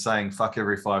when he was saying fuck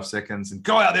every 5 seconds and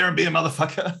go out there and be a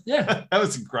motherfucker. Yeah. That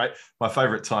was great. My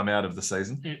favourite timeout of the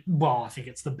season. I think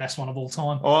it's the best one of all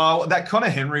time. Oh, that Connor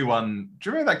Henry one. Do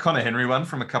you remember that Connor Henry one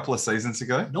from a couple of seasons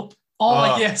ago? Nope.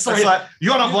 Oh, yeah, sorry. It's like,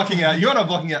 you're not blocking out. You're not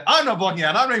blocking out. I'm not blocking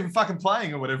out. I'm not even fucking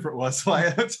playing or whatever it was.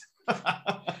 Like,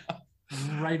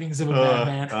 Ravings of a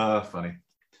madman. Funny.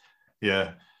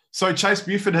 Yeah. So Chase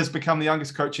Buford has become the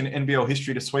youngest coach in NBL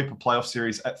history to sweep a playoff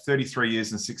series at 33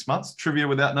 years and 6 months. Trivia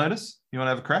without notice. You want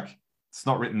to have a crack? It's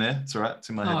not written there. It's all right. It's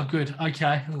in my head. Oh, good.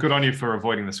 Okay. Good on you for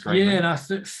avoiding the screen. Yeah, no,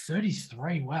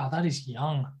 33. Wow, that is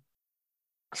young.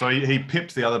 So he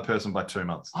pipped the other person by 2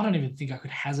 months. I don't even think I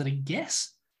could hazard a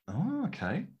guess. Oh,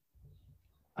 okay.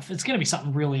 It's going to be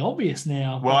something really obvious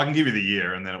now. Well, I can give you the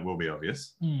year and then it will be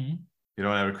obvious. Mm. You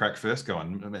don't have a crack first? Go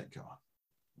on. Go on.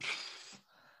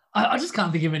 I just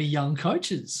can't think of any young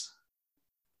coaches.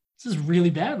 This is really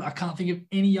bad. I can't think of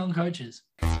any young coaches.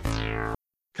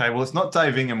 Okay, well, it's not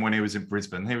Dave Ingham when he was in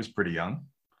Brisbane. He was pretty young.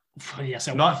 Yeah,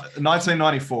 so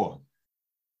 1994.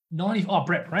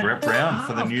 Brett Brown. Brett Brown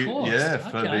for the new, course.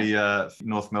 for the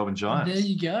North Melbourne Giants. There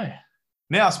you go.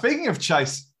 Now, speaking of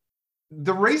Chase,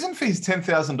 the reason for his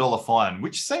 $10,000 fine,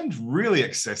 which seemed really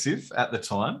excessive at the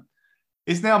time,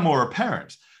 is now more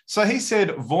apparent. So he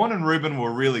said, Vaughan and Ruben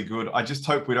were really good. I just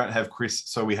hope we don't have Chris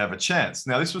so we have a chance.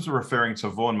 Now, this was referring to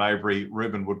Vaughan Mabry,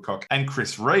 Ruben Woodcock, and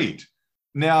Chris Reid.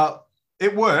 Now,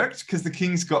 it worked because the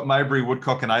Kings got Mabry,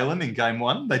 Woodcock, and Aylan in game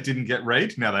one. They didn't get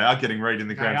Reid. Now they are getting Reid in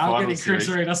the grand final. Getting Chris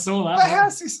Reid. I saw that. But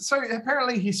how's this? So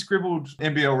apparently he scribbled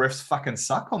NBL refs fucking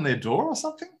suck on their door or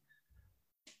something.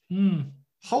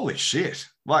 Holy shit.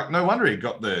 Like, no wonder he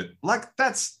got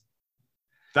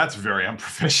that's very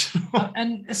unprofessional.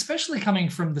 And especially coming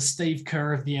from the Steve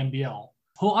Kerr of the NBL.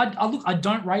 Who I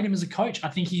don't rate him as a coach. I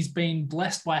think he's been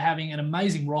blessed by having an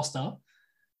amazing roster.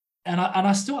 And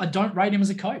I don't rate him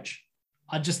as a coach.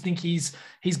 I just think he's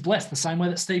blessed the same way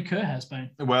that Steve Kerr has been.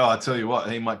 Well, I tell you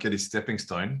what, he might get his stepping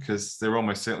stone because they're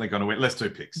almost certainly going to win. Let's do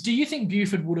picks. Do you think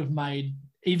Buford would have made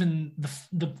even the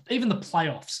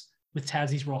playoffs with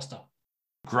Tassie's roster?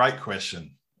 Great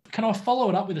question. Can I follow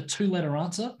it up with a 2-letter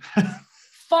answer?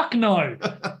 Fuck no.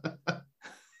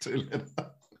 2-letter.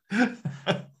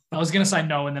 I was going to say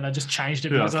no, and then I just changed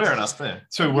it. Yeah, fair enough. Fair.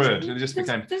 2 words. It just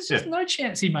became. There's just no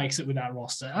chance he makes it with that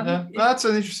roster. That's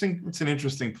an interesting. It's an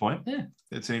interesting point. Yeah.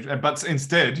 But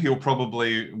instead, he'll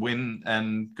probably win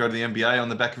and go to the NBA on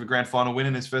the back of a grand final win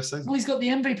in his first season. Well, he's got the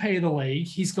MVP of the league.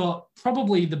 He's got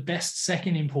probably the best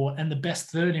second import and the best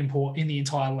third import in the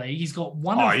entire league. He's got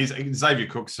he's Xavier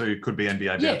Cooks, who could be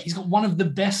NBA. Yeah, he's got one of the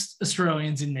best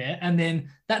Australians in there, and then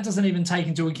that doesn't even take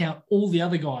into account all the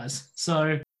other guys.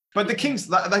 So. But the Kings,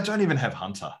 they don't even have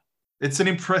Hunter. It's an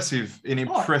impressive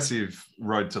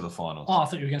road to the finals. Oh, I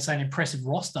thought you were going to say an impressive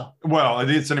roster. Well,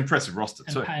 it's an impressive roster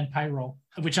too. And payroll,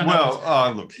 which I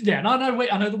know. Look. Yeah, no,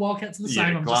 I know the Wildcats are the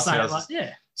same. I'm just saying, like,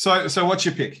 yeah. So what's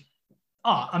your pick?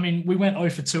 I mean, we went 0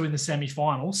 for 2 in the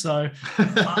semi-final, so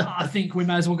I think we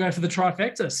may as well go for the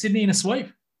trifecta. Sydney in a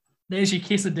sweep. There's your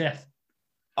kiss of death.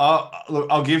 Look,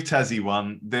 I'll give Tassie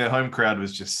one. Their home crowd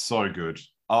was just so good.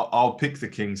 I'll pick the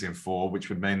Kings in 4, which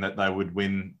would mean that they would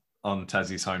win on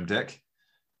Tassie's home deck.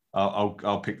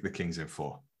 I'll pick the Kings in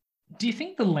 4. Do you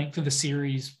think the length of the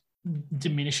series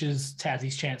diminishes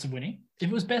Tassie's chance of winning? If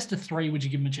it was best of 3, would you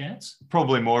give them a chance?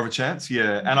 Probably more of a chance,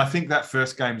 yeah. And I think that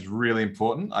first game is really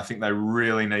important. I think they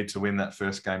really need to win that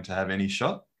first game to have any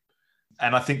shot.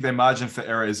 And I think their margin for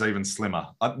error is even slimmer.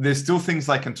 There's still things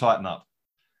they can tighten up.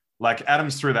 Like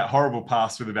Adams threw that horrible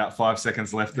pass with about 5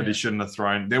 seconds left that he shouldn't have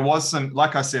thrown. There was some,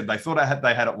 like I said, they thought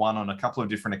they had it won on a couple of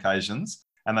different occasions,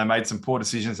 and they made some poor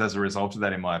decisions as a result of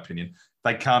that, in my opinion.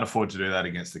 They can't afford to do that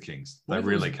against the Kings. They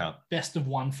really can't. Best of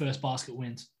 1 first basket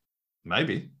wins.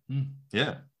 Maybe.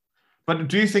 Yeah. But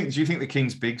do you think the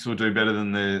Kings bigs will do better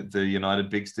than the United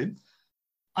bigs did?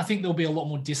 I think they'll be a lot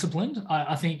more disciplined.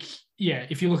 I think,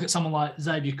 if you look at someone like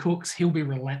Xavier Cooks, he'll be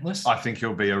relentless. I think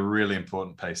he'll be a really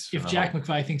important piece. If Jack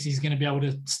McVeigh thinks he's going to be able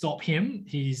to stop him,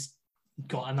 he's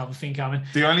got another thing coming.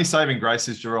 The only saving grace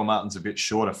is Jarrell Martin's a bit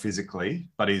shorter physically,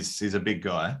 but he's a big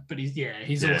guy. But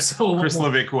he's also Chris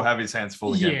Levick will have his hands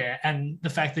full again. Yeah, and the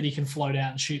fact that he can float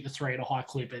out and shoot the 3 at a high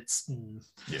clip, it's...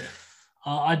 Yeah.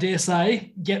 I dare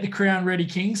say, get the crown ready,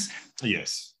 Kings.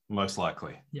 Yes, most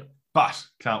likely. Yep. But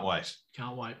can't wait.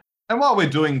 Can't wait. And while we're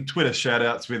doing Twitter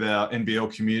shout-outs with our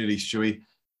NBL community, Stewie,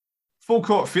 Full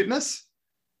Court Fitness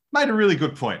made a really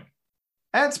good point.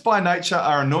 Ants by nature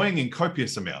are annoying in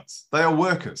copious amounts. They are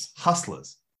workers,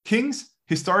 hustlers. Kings,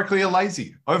 historically, are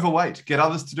lazy, overweight, get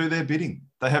others to do their bidding.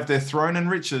 They have their throne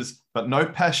and riches, but no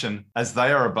passion, as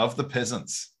they are above the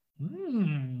peasants.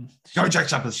 Go Jack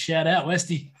Jumpers. Shout out,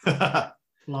 Westy.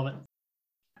 Love it.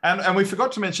 And we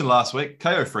forgot to mention last week,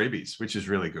 KO freebies, which is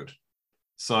really good.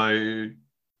 So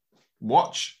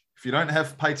watch. If you don't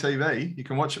have pay TV, you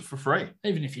can watch it for free.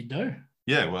 Even if you do.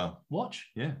 Yeah, well. Watch.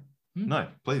 Yeah. No,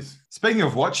 please. Speaking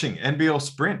of watching, NBL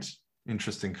Sprint.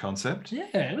 Interesting concept.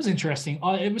 Yeah, it was interesting.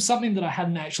 It was something that I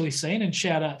hadn't actually seen, and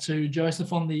shout out to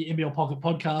Joseph on the NBL Pocket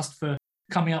podcast for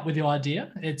coming up with the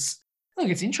idea. It's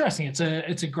interesting. It's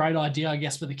a great idea, I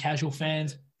guess, for the casual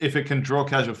fans. If it can draw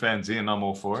casual fans in, I'm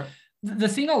all for it. The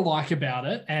thing I like about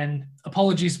it, and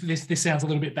apologies for this sounds a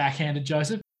little bit backhanded,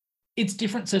 Joseph, it's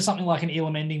different to something like an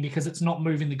Elam ending because it's not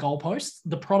moving the goalposts.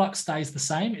 The product stays the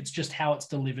same. It's just how it's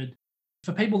delivered.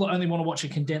 For people that only want to watch a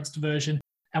condensed version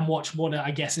and watch what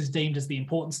I guess is deemed as the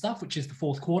important stuff, which is the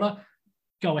fourth quarter,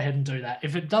 go ahead and do that.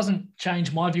 If it doesn't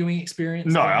change my viewing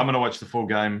experience... No, I'm going to watch the full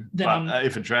game. But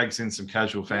if it drags in some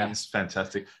casual fans,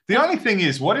 fantastic. The only thing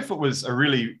is, what if it was a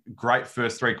really great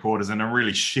first 3 quarters and a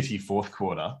really shitty fourth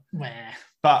quarter?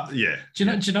 But, yeah. Do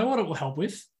you know what it will help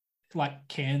with? Like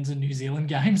Cairns and New Zealand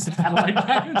games and Adelaide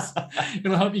games.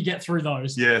 It'll help you get through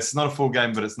those. Yeah, it's not a full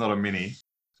game, but it's not a mini.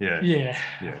 Yeah.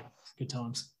 Good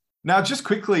times. Now, just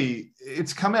quickly,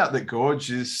 it's come out that Gorge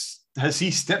has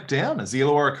he stepped down as the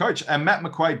Illawarra coach? And Matt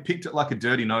McQuaid picked it like a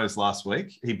dirty nose last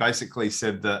week. He basically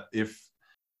said that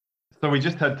so we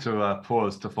just had to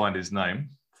pause to find his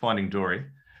name, finding Dory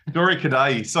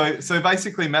Kadai. So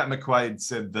basically Matt McQuaid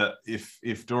said that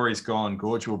if Dory's gone,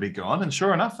 Gorge will be gone. And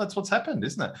sure enough, that's what's happened,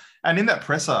 isn't it? And in that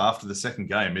presser after the second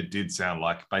game, it did sound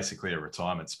like basically a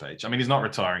retirement speech. I mean, he's not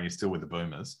retiring. He's still with the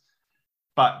Boomers.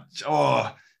 But,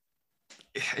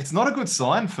 it's not a good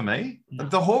sign for me. No.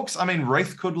 The Hawks, I mean,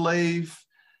 Wraith could leave.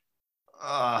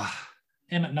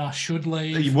 Emmett Nash should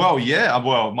leave. Well, yeah.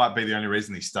 Well, it might be the only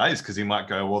reason he stays because he might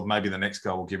go, well, maybe the next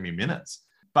guy will give me minutes.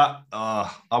 But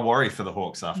I worry for the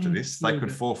Hawks after this. They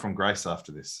could fall from grace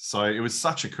after this. So it was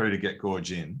such a coup to get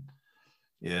Gorge in.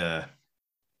 Yeah.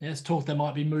 There's talk they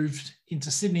might be moved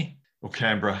into Sydney. Or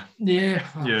Canberra. Yeah.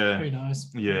 Who knows?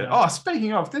 Yeah.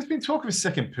 Speaking of, there's been talk of a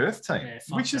second Perth team,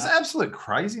 which is absolute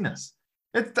craziness.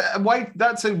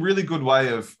 That's a really good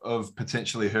way of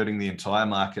potentially hurting the entire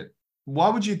market. Why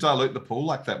would you dilute the pool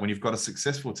like that when you've got a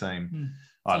successful team?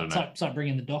 I don't know. It's like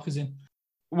bringing the Dockers in.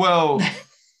 Well,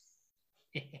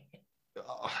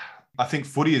 I think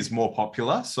footy is more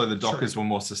popular, so the Dockers were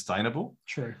more sustainable.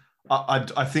 True.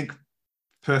 I think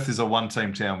Perth is a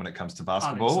one-team town when it comes to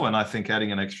basketball, and I think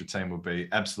adding an extra team would be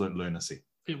absolute lunacy.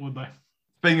 It would be.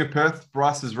 Speaking of Perth,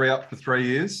 Bryce is re-up for 3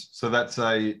 years, so that's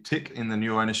a tick in the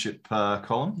new ownership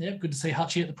column. Yeah, good to see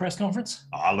Hutchie at the press conference.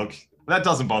 Look, that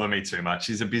doesn't bother me too much.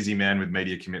 He's a busy man with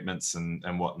media commitments and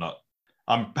whatnot.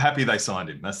 I'm happy they signed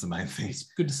him. That's the main thing.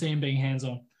 It's good to see him being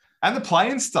hands-on. And the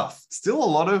play-in stuff. Still a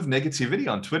lot of negativity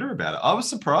on Twitter about it. I was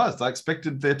surprised. I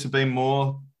expected there to be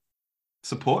more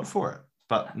support for it.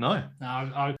 But no.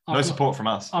 No support from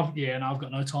us. I've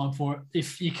got no time for it.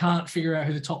 If you can't figure out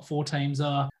who the top 4 teams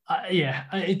are,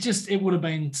 it would have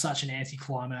been such an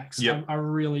anticlimax. Yep. I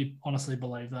really honestly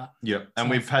believe that. Yep. And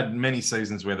we've had many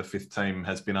seasons where the 5th team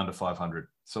has been under 500.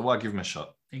 So why give them a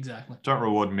shot? Exactly. Don't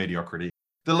reward mediocrity.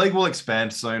 The league will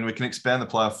expand soon. We can expand the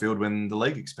playoff field when the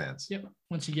league expands. Yep.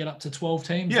 Once you get up to 12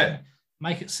 teams,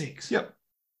 make it 6. Yep.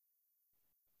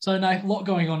 So, Nate, a lot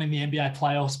going on in the NBA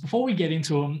playoffs. Before we get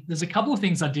into them, there's a couple of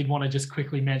things I did want to just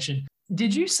quickly mention.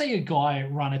 Did you see a guy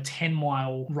run a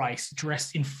 10-mile race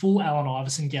dressed in full Allen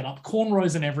Iverson getup,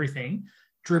 cornrows and everything,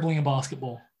 dribbling a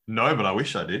basketball? No, but I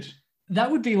wish I did.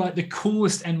 That would be like the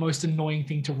coolest and most annoying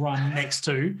thing to run next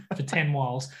to for 10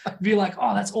 miles. Be like,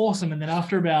 oh, that's awesome. And then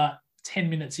after about 10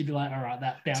 minutes, you'd be like, all right,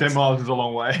 that bounce. 10 miles is a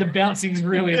long way. The bouncing's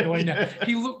really annoying now.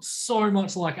 He looked so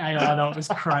much like AI, though. It was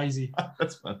crazy.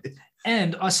 That's funny.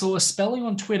 And I saw a spelling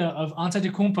on Twitter of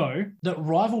Antetokounmpo that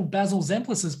rivaled Basil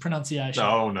Zemplis's pronunciation.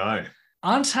 Oh, no.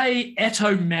 Ante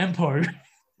Eto Mampo.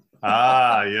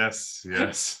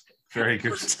 Yes. Very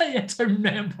good. Ante Eto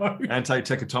Mampo. Ante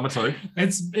Tekatomato.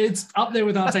 It's up there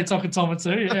with Ante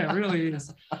Tekatomato. Yeah, it really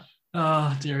is.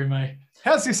 Oh, dearie me.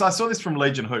 How's this? I saw this from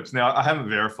Legion Hoops. Now, I haven't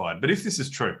verified, but if this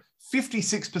is true,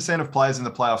 56% of players in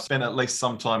the playoffs spend at least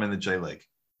some time in the G League.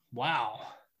 Wow.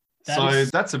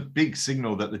 That's a big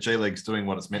signal that the G League's doing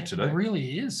what it's meant to do. It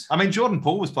really is. I mean, Jordan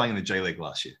Poole was playing in the G League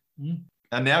last year.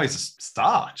 And now he's a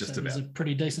star, just about. There's a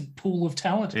pretty decent pool of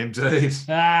talent. Indeed.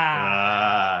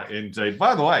 Indeed.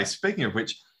 By the way, speaking of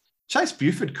which, Chase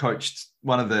Buford coached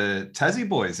one of the Tassie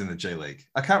boys in the G League.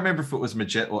 I can't remember if it was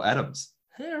Majet or Adams.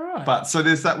 Yeah, right. But so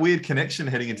there's that weird connection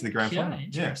heading into the grand final.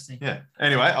 Interesting. Yeah.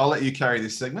 Anyway, I'll let you carry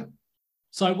this segment.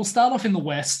 So we'll start off in the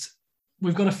West.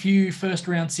 We've got a few first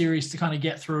round series to kind of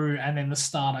get through, and then the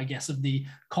start, I guess, of the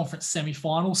conference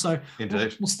semi-final. So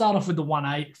we'll start off with the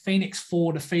 1-8. Phoenix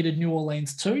 4 defeated New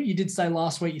Orleans 2. You did say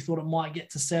last week you thought it might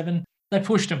get to 7. They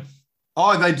pushed them.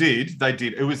 Oh, they did. They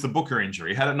did. It was the Booker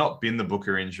injury. Had it not been the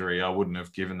Booker injury, I wouldn't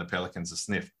have given the Pelicans a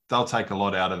sniff. They'll take a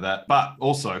lot out of that. But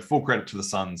also, full credit to the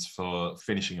Suns for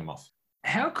finishing them off.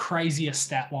 How crazy a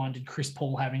stat line did Chris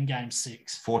Paul have in game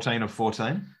 6? 14 of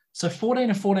 14. So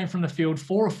 14 of 14 from the field,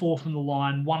 4 of 4 from the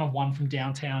line, 1 of 1 from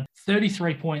downtown,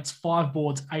 33 points, 5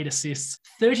 boards, 8 assists,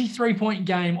 33-point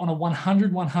game on a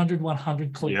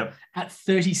 100 clip at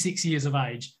 36 years of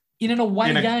age. In an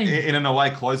away game. In an away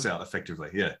closeout, effectively,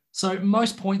 yeah. So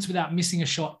most points without missing a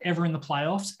shot ever in the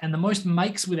playoffs, and the most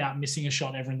makes without missing a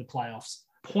shot ever in the playoffs.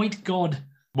 Point God.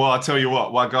 Well, I tell you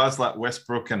what, while guys like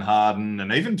Westbrook and Harden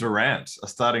and even Durant are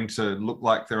starting to look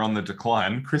like they're on the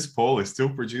decline, Chris Paul is still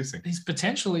producing. He's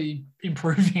potentially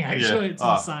improving, actually. It's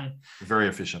insane. Very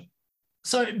efficient.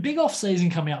 So big off-season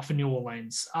coming up for New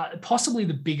Orleans, possibly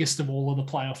the biggest of all of the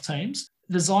playoff teams.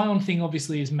 The Zion thing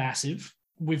obviously is massive.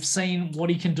 We've seen what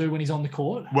he can do when he's on the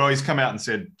court. Well, he's come out and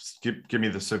said, give me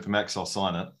the Supermax, I'll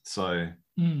sign it. So,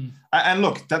 and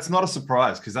look, that's not a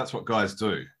surprise because that's what guys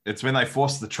do. It's when they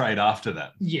force the trade after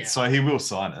that. Yeah. So he will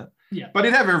sign it. Yeah. But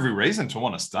he'd have every reason to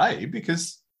want to stay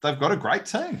because they've got a great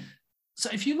team. So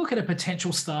if you look at a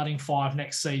potential starting 5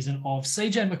 next season of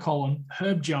CJ McCollum,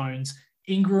 Herb Jones,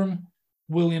 Ingram,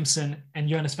 Williamson, and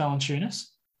Jonas Valanciunas,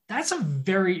 that's a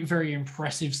very, very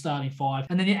impressive starting 5.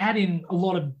 And then you add in a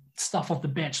lot of stuff off the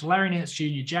bench: Larry Nance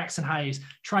Jr., Jackson Hayes,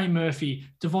 Trey Murphy,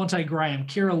 Devontae Graham,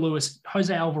 Kira Lewis,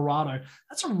 Jose Alvarado.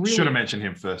 That's a really... Should have mentioned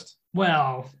him first.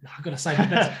 Well, I've got to say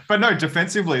that. But no,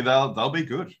 defensively, they'll be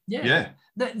good. Yeah.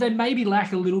 They maybe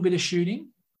lack a little bit of shooting,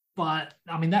 but,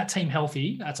 I mean, that team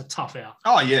healthy, that's a tough out.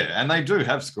 Oh, yeah, and they do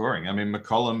have scoring. I mean,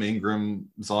 McCollum, Ingram,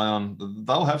 Zion,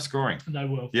 they'll have scoring. They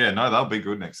will. Yeah, no, they'll be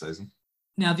good next season.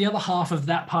 Now, the other half of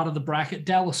that part of the bracket,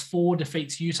 Dallas 4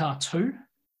 defeats Utah 2.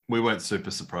 We weren't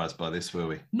super surprised by this, were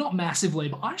we? Not massively,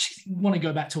 but I actually want to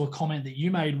go back to a comment that you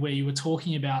made where you were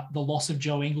talking about the loss of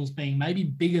Joe Ingles being maybe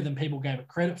bigger than people gave it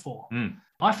credit for.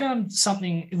 I found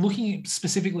something, looking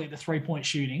specifically at the three-point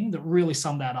shooting, that really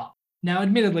summed that up. Now,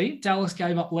 admittedly, Dallas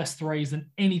gave up less threes than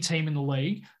any team in the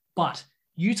league, but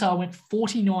Utah went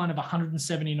 49 of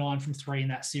 179 from 3 in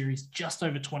that series, just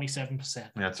over 27%.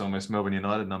 Yeah, it's almost Melbourne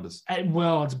United numbers.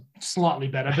 Well, it's slightly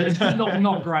better, but it's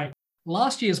not great.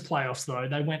 Last year's playoffs, though,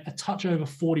 they went a touch over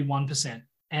 41%.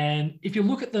 And if you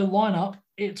look at the lineup,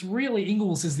 it's really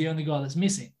Ingles is the only guy that's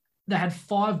missing. They had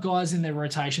 5 guys in their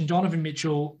rotation: Donovan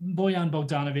Mitchell, Bojan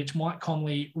Bogdanovic, Mike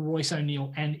Conley, Royce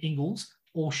O'Neal, and Ingles,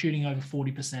 all shooting over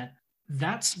 40%.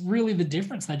 That's really the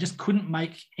difference. They just couldn't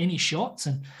make any shots.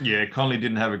 And yeah, Conley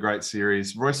didn't have a great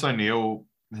series. Royce O'Neal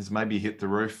has maybe hit the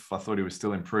roof. I thought he was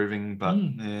still improving, but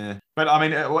yeah. But I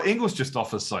mean, Ingles just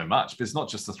offers so much. But it's not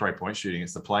just the 3-point shooting;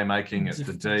 it's the playmaking, it's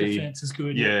the D. Defense is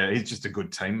good. Yeah, he's just a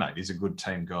good teammate. He's a good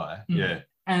team guy. Yeah.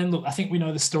 And look, I think we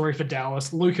know the story for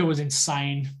Dallas. Luka was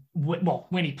insane. Well,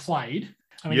 when he played.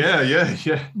 I mean,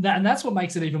 yeah. And that's what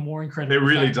makes it even more incredible. It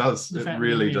really does. It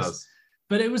really does.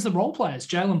 But it was the role players.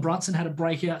 Jalen Brunson had a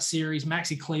breakout series.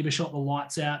 Maxi Kleber shot the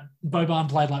lights out. Boban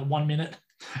played like 1 minute.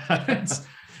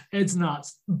 It's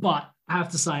nuts. But I have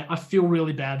to say, I feel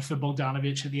really bad for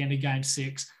Bogdanovic at the end of game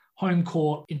 6. Home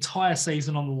court, entire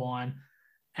season on the line,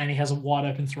 and he has a wide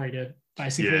open 3 to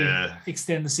basically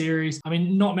extend the series. I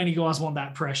mean, not many guys want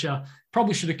that pressure.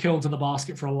 Probably should have curled to the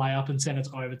basket for a layup and sent it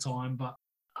to overtime. But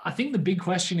I think the big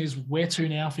question is, where to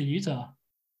now for Utah?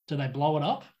 Do they blow it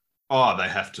up? Oh, they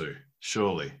have to,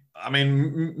 surely. I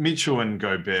mean, Mitchell and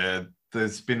Gobert,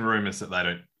 there's been rumors that they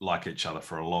don't like each other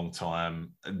for a long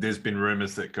time. There's been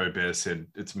rumors that Gobert said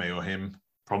it's me or him.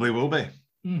 Probably will be.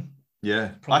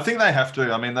 Yeah, probably. I think they have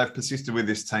to. I mean, they've persisted with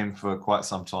this team for quite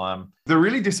some time. The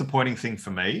really disappointing thing for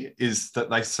me is that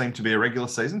they seem to be a regular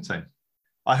season team.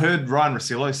 I heard Ryan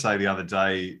Russillo say the other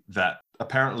day that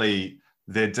apparently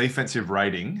their defensive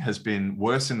rating has been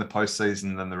worse in the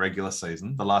postseason than the regular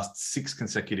season, the last 6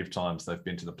 consecutive times they've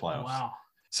been to the playoffs. Wow.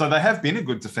 So they have been a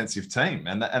good defensive team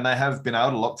and they have been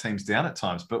able to lock teams down at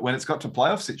times. But when it's got to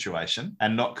playoff situation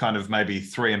and not kind of maybe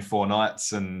 3 and 4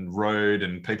 nights and road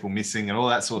and people missing and all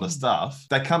that sort of stuff,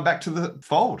 they come back to the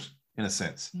fold in a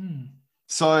sense.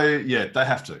 So, yeah, they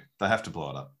have to. They have to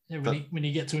blow it up. Yeah, when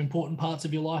you get to important parts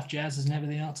of your life, Jazz is never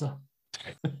the answer.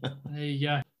 There you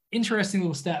go. Interesting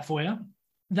little stat for you.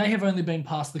 They have only been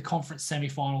past the conference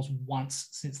semifinals once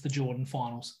since the Jordan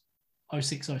finals,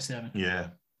 06-07. Yeah.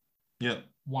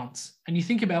 Once. And you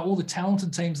think about all the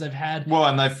talented teams they've had. Well,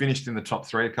 and they've finished in the top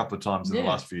 3 a couple of times in the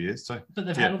last few years too. But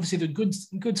they've had obviously the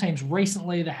good teams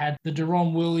recently. They had the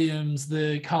Deron Williams,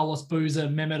 the Carlos Boozer,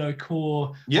 Mehmet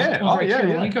Okur, Andre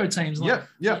Kirilenko teams. Like,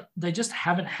 they just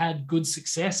haven't had good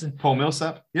success. And Paul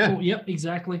Millsap. Yeah. Yep,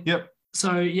 exactly. Yep.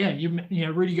 So yeah,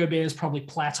 Rudy Gobert's probably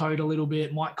plateaued a little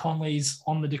bit. Mike Conley's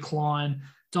on the decline.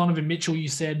 Donovan Mitchell, you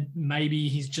said maybe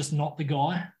he's just not the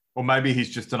guy. Or maybe he's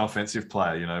just an offensive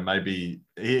player. Maybe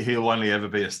he'll only ever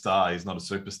be a star. He's not a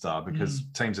superstar because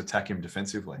teams attack him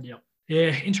defensively. Yep.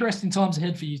 Yeah, interesting times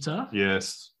ahead for Utah.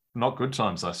 Yes. Not good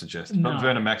times, I suggest. No. But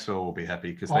Vernon Maxwell will be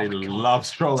happy because he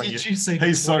loves trolling. Did you see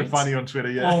He's so funny on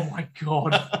Twitter, yeah. Oh, my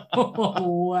God.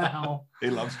 Oh, wow. He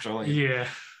loves trolling. Yeah.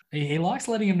 He likes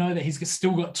letting him know that he's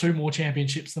still got 2 more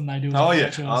championships than they do. Oh,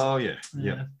 yeah. Oh, yeah.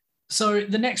 Yeah. So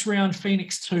the next round,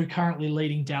 Phoenix 2 currently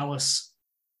leading Dallas.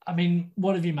 I mean,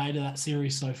 what have you made of that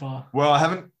series so far? Well, I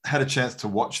haven't had a chance to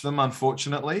watch them,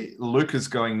 unfortunately. Luka's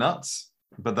going nuts,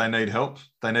 but they need help.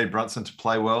 They need Brunson to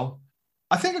play well.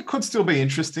 I think it could still be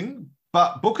interesting,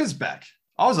 but Booker's back.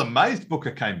 I was amazed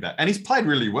Booker came back, and he's played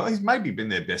really well. He's maybe been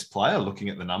their best player looking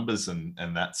at the numbers and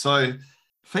that. So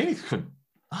Phoenix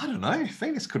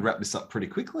could wrap this up pretty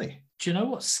quickly. Do you know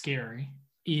what's scary?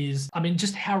 Is,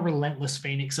 just how relentless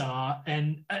Phoenix are.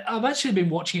 And I've actually been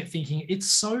watching it thinking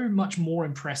it's so much more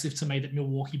impressive to me that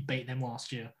Milwaukee beat them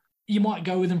last year. You might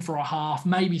go with them for a half,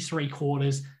 maybe 3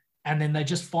 quarters, and then they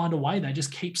just find a way. They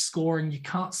just keep scoring. You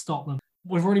can't stop them.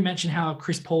 We've already mentioned how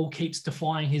Chris Paul keeps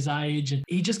defying his age and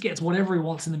he just gets whatever he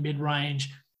wants in the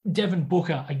mid-range. Devin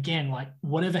Booker, again,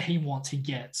 whatever he wants, he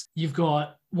gets. You've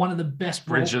got one of the best...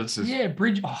 Bridges.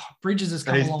 Bridges has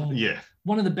come along. Yeah.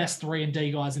 One of the best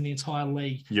 3-and-D guys in the entire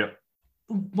league. Yep.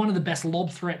 One of the best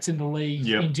lob threats in the league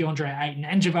in DeAndre Ayton.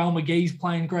 And JaVale McGee's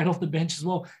playing great off the bench as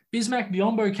well. Bismack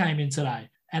Biyombo came in today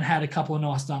and had a couple of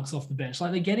nice dunks off the bench.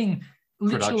 They're getting...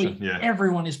 Literally,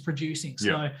 everyone is producing.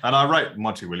 So, and I rate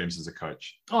Monty Williams as a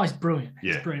coach. Oh, he's brilliant.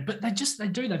 Yeah. He's brilliant. But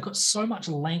they've got so much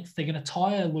length. They're going to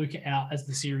tire Luka out as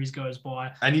the series goes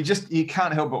by. And you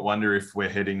can't help but wonder if we're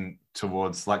heading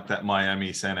towards that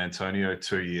Miami, San Antonio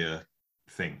 2-year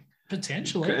thing.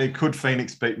 Potentially. Could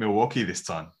Phoenix beat Milwaukee this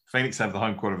time? Phoenix have the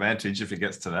home court advantage if it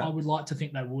gets to that. I would like to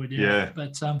think they would, yeah.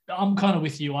 But I'm kind of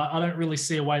with you. I don't really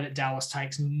see a way that Dallas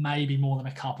takes maybe more than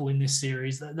a couple in this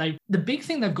series. The big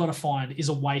thing they've got to find is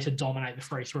a way to dominate the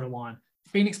free throw line.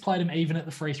 Phoenix played them even at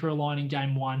the free throw line in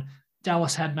game 1.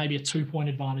 Dallas had maybe a 2-point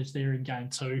advantage there in game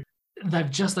 2. They've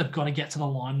got to get to the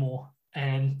line more.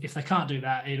 And if they can't do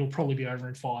that, it'll probably be over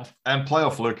in 5. And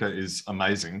playoff Luka is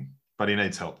amazing, but he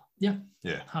needs help. Yeah.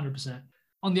 Yeah. 100%.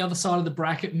 On the other side of the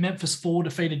bracket, Memphis 4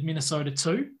 defeated Minnesota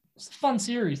 2. It's a fun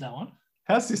series, that one.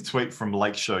 How's this tweet from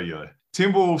Lake Show Yo?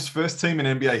 Timberwolves first team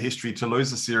in NBA history to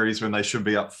lose a series when they should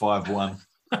be up 5-1.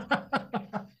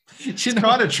 It's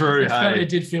kind of true, hey? It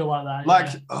did feel like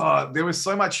that. There was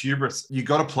so much hubris. You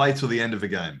got to play till the end of a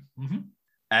game. Mm-hmm.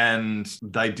 And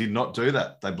they did not do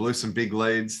that. They blew some big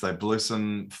leads. They blew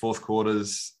some fourth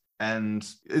quarters. And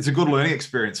it's a good learning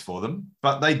experience for them,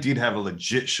 but they did have a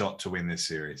legit shot to win this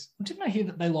series. Didn't I hear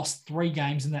that they lost 3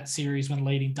 games in that series when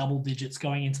leading double digits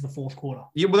going into the fourth quarter?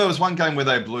 Yeah, well, there was one game where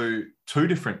they blew 2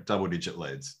 different double-digit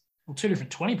leads. Well, 2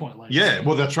 different 20-point leads. Yeah,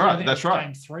 well, that's right. That's right.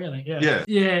 Game 3, I think. Yeah.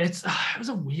 It was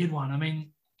a weird one.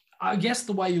 I guess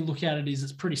the way you look at it is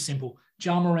it's pretty simple.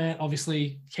 Ja Morant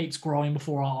obviously keeps growing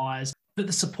before our eyes, but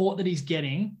the support that he's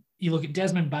getting, you look at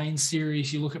Desmond Bain's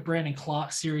series, you look at Brandon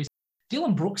Clark's series,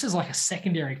 Dylan Brooks is like a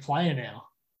secondary player now,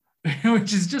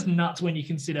 which is just nuts when you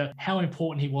consider how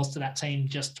important he was to that team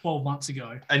just 12 months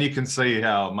ago. And you can see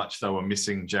how much they were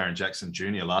missing Jaren Jackson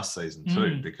Jr. last season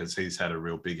too, because he's had a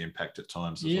real big impact at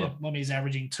times as well. When he's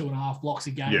averaging 2.5 blocks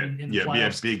a game in the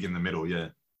playoffs. Yeah, big in the middle, yeah.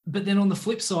 But then on the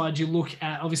flip side, you look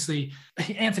at, obviously,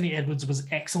 Anthony Edwards was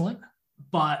excellent,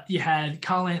 but you had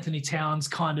Karl Anthony Towns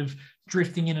kind of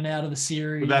drifting in and out of the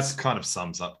series. Well, that kind of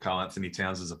sums up Karl Anthony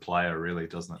Towns as a player, really,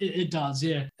 doesn't it? It does,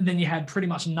 yeah. And then you had pretty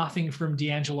much nothing from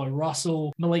D'Angelo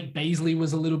Russell. Malik Beasley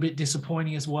was a little bit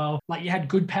disappointing as well. You had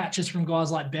good patches from guys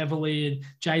like Beverly and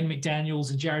Jaden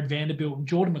McDaniels and Jared Vanderbilt, and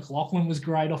Jordan McLaughlin was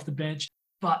great off the bench.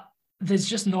 But there's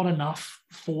just not enough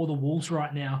for the Wolves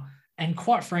right now. And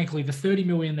quite frankly, the $30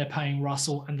 million they're paying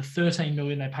Russell and the $13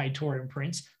 million they paid Taurean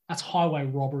Prince, that's highway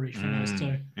robbery for those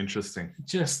 2. Interesting.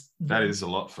 That is a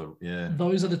lot for,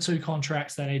 Those are the 2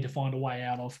 contracts they need to find a way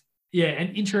out of. Yeah,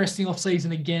 an interesting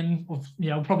offseason again.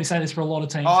 I'll probably say this for a lot of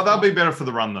teams. Oh, they'll be better for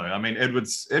the run, though.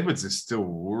 Edwards is still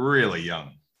really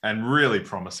young and really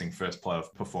promising first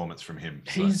playoff performance from him.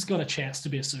 So. He's got a chance to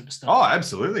be a superstar. Oh,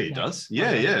 absolutely he does.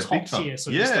 Yeah. Top tier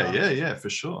superstar. Yeah, for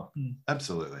sure.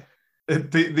 Absolutely.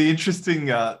 The interesting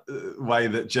way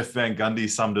that Jeff Van Gundy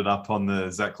summed it up on the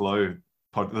Zach Lowe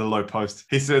post,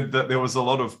 he said that there was a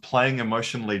lot of playing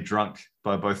emotionally drunk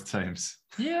by both teams.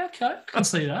 Yeah, okay. I can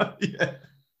see that. Yeah.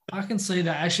 I can see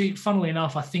that. Actually, funnily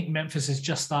enough, I think Memphis is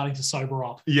just starting to sober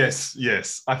up. Yes.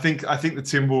 I think the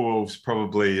Timberwolves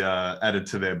probably added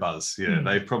to their buzz. Yeah,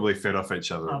 they probably fed off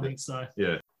each other a bit. I think so.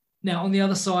 Yeah. Now, on the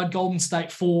other side, Golden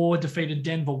State 4 defeated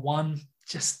Denver 1.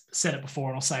 Just said it before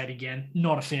and I'll say it again.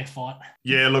 Not a fair fight.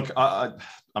 Yeah, look, I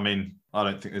mean, I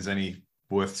don't think there's any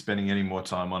worth spending any more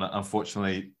time on it.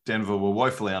 Unfortunately, Denver were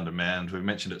woefully undermanned. We've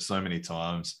mentioned it so many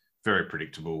times. Very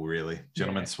predictable, really.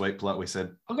 Gentleman's sweep, like we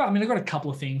said. I've got a couple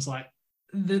of things. Like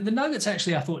the Nuggets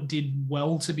actually, I thought, did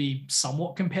well to be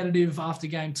somewhat competitive after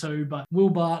game 2, but Will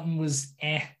Barton was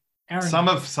Some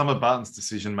of Barton's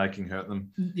decision-making hurt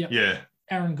them. Yep. Yeah.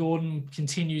 Aaron Gordon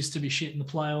continues to be shit in the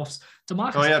playoffs.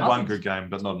 DeMarcus he had one good game,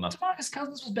 but not enough. DeMarcus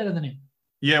Cousins was better than him.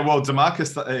 Yeah, well,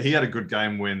 DeMarcus, he had a good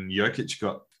game when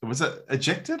Jokic was it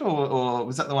ejected or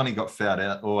was that the one he got fouled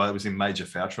out or it was in major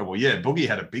foul trouble? Yeah, Boogie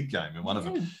had a big game in one of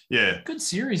them. Yeah. Good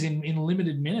series in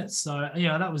limited minutes. So,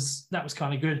 that was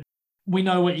kind of good. We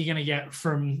know what you're going to get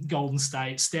from Golden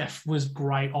State. Steph was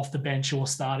great off the bench or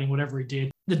starting, whatever he did.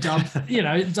 The Dub,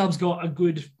 Dub's got a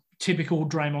good typical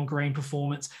Draymond Green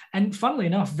performance. And funnily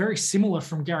enough, very similar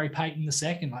from Gary Payton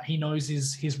II. Like he knows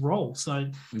his role. So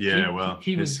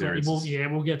he was very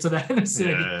we'll get to that in a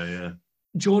second. Yeah.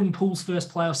 Jordan Poole's first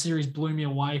playoff series blew me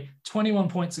away. 21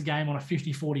 points a game on a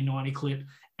 50-40-90 clip.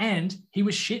 And he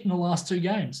was shit in the last 2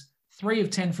 games. 3 of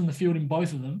 10 from the field in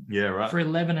both of them. Yeah, right. For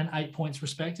 11 and 8 points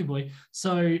respectively.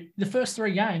 So the first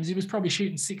 3 games, he was probably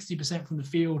shooting 60% from the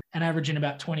field and averaging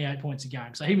about 28 points a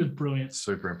game. So he was brilliant.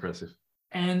 Super impressive.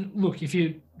 And look, if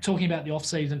you're talking about the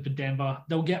offseason for Denver,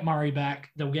 they'll get Murray back.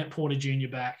 They'll get Porter Jr.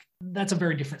 back. That's a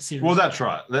very different series. Well, that's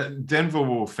right. Denver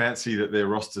will fancy that their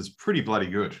roster's pretty bloody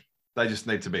good. They just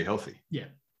need to be healthy. Yeah.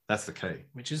 That's the key.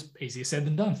 Which is easier said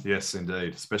than done. Yes,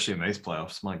 indeed. Especially in these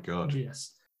playoffs. My God.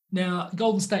 Yes. Now,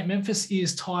 Golden State Memphis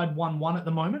is tied 1-1 at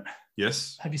the moment.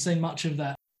 Yes. Have you seen much of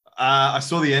that? I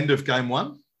saw the end of game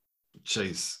 1.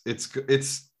 Jeez, it's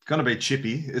going to be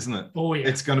chippy, isn't it? Oh, yeah.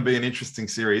 It's going to be an interesting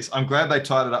series. I'm glad they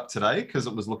tied it up today because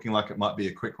it was looking like it might be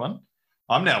a quick one.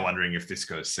 I'm now wondering if this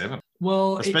goes 7.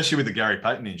 Well, especially with the Gary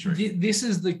Payton injury. This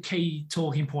is the key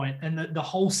talking point, and the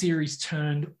whole series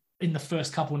turned in the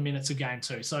first couple of minutes of game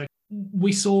 2. So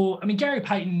we saw, Gary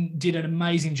Payton did an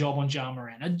amazing job on Ja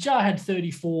Morant. Ja had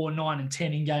 34, 9, and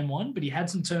 10 in game 1, but he had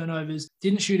some turnovers,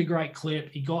 didn't shoot a great clip.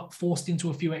 He got forced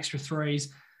into a few extra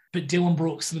threes. But Dylan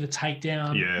Brooks with a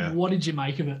takedown. Yeah. What did you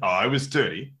make of it? Oh, it was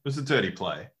dirty. It was a dirty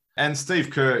play. And Steve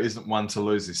Kerr isn't one to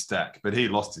lose his stack, but he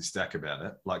lost his stack about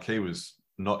it. Like he was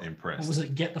not impressed. What was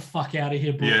it? Get the fuck out of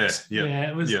here, Brooks.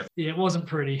 Yeah. It wasn't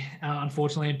pretty,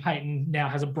 unfortunately. And Peyton now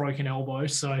has a broken elbow.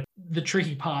 So the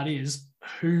tricky part is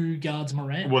who guards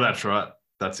Morant? Well, that's right.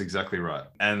 That's exactly right.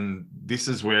 And this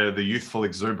is where the youthful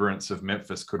exuberance of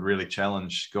Memphis could really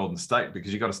challenge Golden State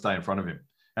because you got to stay in front of him.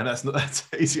 And that's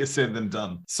easier said than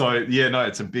done. So, yeah, no,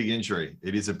 it's a big injury.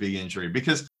 It is a big injury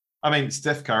because,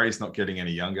 Steph Curry's not getting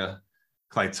any younger.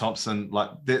 Klay Thompson, like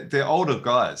they're older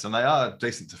guys and they are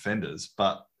decent defenders,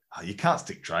 but you can't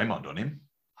stick Draymond on him.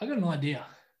 I got an idea.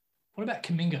 What about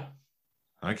Kuminga?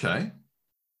 Okay.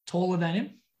 Taller than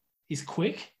him. He's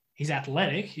quick. He's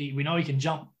athletic. We know he can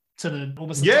jump to the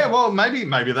almost. Yeah, well, maybe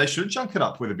they should chunk it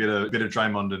up with a bit of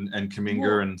Draymond and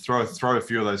Kuminga and throw a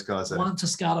few of those guys at him. One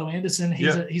Toscado Anderson.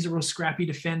 He's a real scrappy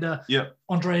defender. Yeah.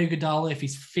 Andre Iguodala, if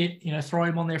he's fit, throw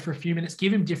him on there for a few minutes,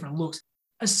 give him different looks.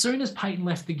 As soon as Peyton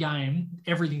left the game,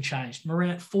 everything changed.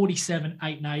 Morant, 47,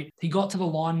 8 and 8. He got to the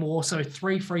line more. So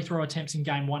 3 free throw attempts in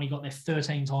game 1. He got there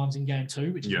 13 times in game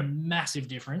 2, which is a massive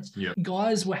difference. Yep.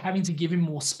 Guys were having to give him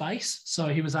more space. So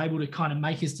he was able to kind of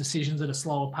make his decisions at a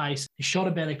slower pace. He shot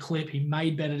a better clip. He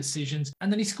made better decisions.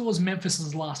 And then he scores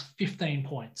Memphis's last 15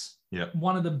 points. Yeah.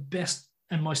 One of the best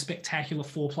and most spectacular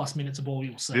 4+ minutes of ball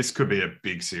you'll see. This could be a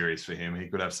big series for him. He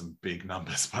could have some big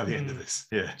numbers by the end of this.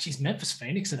 Yeah. Geez, Memphis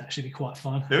Phoenix would actually be quite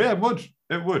fun. Yeah, it would.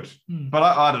 It would. But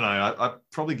I don't know. I'd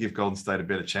probably give Golden State a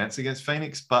better chance against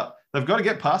Phoenix, but they've got to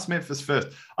get past Memphis first.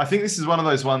 I think this is one of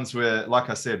those ones where, like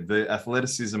I said, the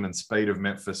athleticism and speed of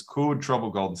Memphis could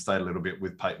trouble Golden State a little bit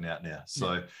with Peyton out now.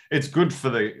 So it's good for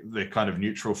the kind of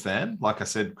neutral fan. Like I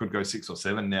said, could go 6 or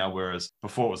 7 now, whereas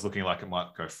before it was looking like it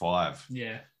might go 5.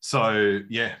 Yeah. So,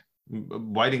 yeah,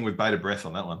 waiting with bated breath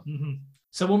on that one. Mm-hmm.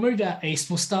 So we'll move out east.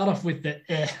 We'll start off with the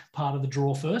part of the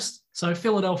draw first. So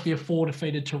Philadelphia 4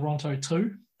 defeated Toronto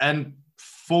 2. And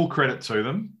full credit to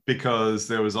them because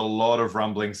there was a lot of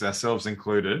rumblings, ourselves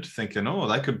included, thinking,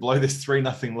 they could blow this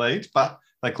 3-0 lead, but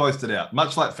they closed it out,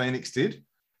 much like Phoenix did.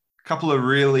 A couple of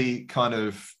really kind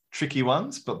of tricky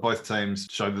ones, but both teams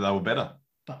showed that they were better.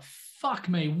 But fuck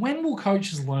me, when will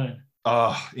coaches learn?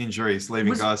 Oh, injuries,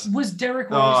 leaving guys. Was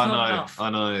Derek Rose not enough? I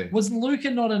know. Was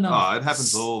Luka not enough? Oh, it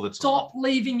happens all the time. Stop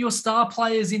leaving your star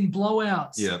players in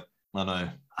blowouts. Yeah, I know.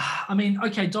 I mean,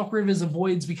 okay, Doc Rivers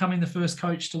avoids becoming the first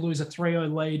coach to lose a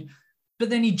 3-0 lead,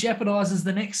 but then he jeopardizes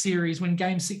the next series when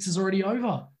game 6 is already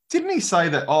over. Didn't he say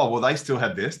that, oh, well, they still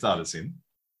had their starters in?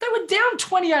 They were down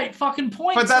 28 fucking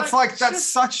points. But that's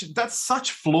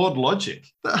such flawed logic.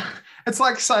 It's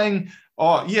like saying,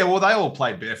 oh, yeah, well, they all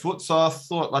played barefoot, so I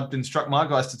thought I'd instruct my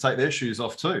guys to take their shoes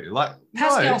off too. Like,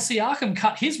 Pascal Siakam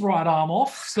cut his right arm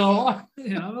off, so,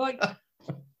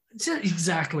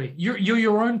 exactly. You're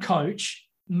your own coach,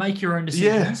 make your own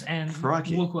decisions, and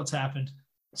look what's happened.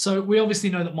 So we obviously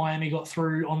know that Miami got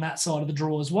through on that side of the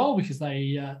draw as well because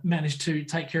they managed to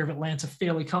take care of Atlanta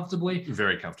fairly comfortably.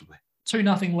 Very comfortably.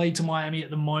 2-0 lead to Miami at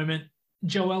the moment.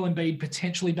 Joel Embiid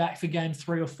potentially back for game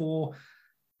 3 or 4.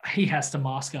 He has to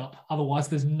mask up. Otherwise,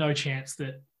 there's no chance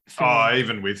that...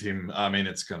 even with him, I mean,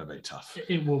 it's going to be tough.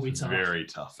 It will be tough. Very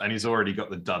tough. And he's already got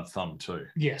the dud thumb too.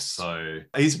 Yes. So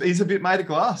he's a bit made of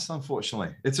glass,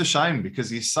 unfortunately. It's a shame because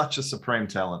he's such a supreme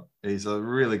talent. He's a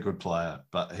really good player,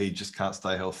 but he just can't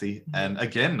stay healthy. Mm-hmm. And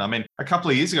again, I mean, a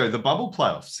couple of years ago, the bubble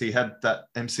playoffs, he had that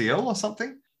MCL or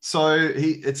something. So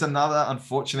it's another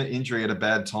unfortunate injury at a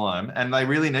bad time, and they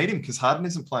really need him because Harden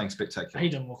isn't playing spectacular. He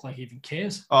doesn't look like he even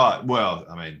cares. Oh, well,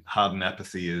 I mean, Harden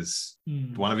apathy is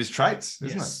one of his traits,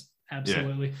 isn't it?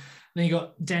 Absolutely. Yeah. Then you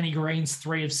got Danny Green's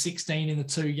 3 of 16 in the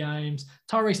 2 games.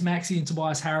 Tyrese Maxey and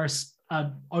Tobias Harris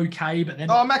are okay, but then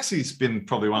Maxey's been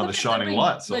probably one of the shining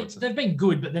lights. They've been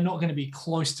good, but they're not going to be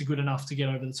close to good enough to get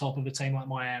over the top of a team like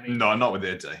Miami. No, not with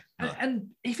their D. No. And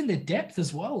even their depth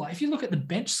as well. Like if you look at the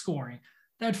bench scoring,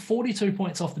 they had 42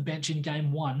 points off the bench in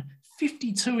game 1,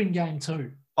 52 in game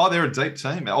 2. Oh, they're a deep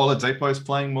team. Oladipo's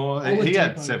playing more. He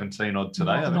had 17 odd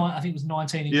today. I think it was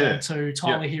 19 in game 2.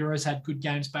 Tyler Hero's had good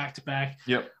games back to back.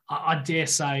 Yep. I dare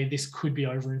say this could be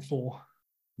over in 4.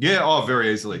 Yeah,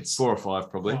 very easily. 4 or 5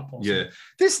 probably. Yeah.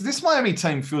 This Miami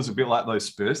team feels a bit like those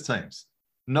Spurs teams.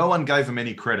 No one gave them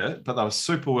any credit, but they were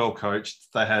super well coached.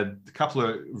 They had a couple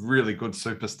of really good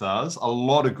superstars, a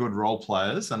lot of good role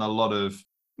players, and a lot of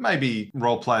maybe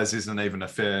role players isn't even a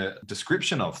fair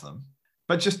description of them,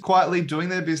 but just quietly doing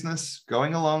their business,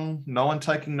 going along, no one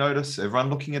taking notice, everyone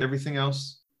looking at everything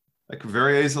else. They could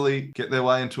very easily get their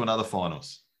way into another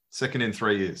finals, second in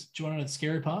 3 years. Do you want to know the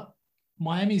scary part?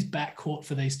 Miami's backcourt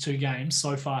for these 2 games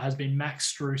so far has been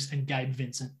Max Strus and Gabe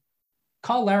Vincent.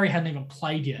 Kyle Lowry hadn't even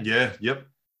played yet. Yeah, yep.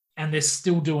 And they're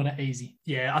still doing it easy.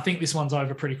 Yeah, I think this one's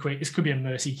over pretty quick. This could be a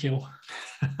mercy kill.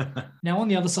 Now, on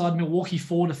the other side, Milwaukee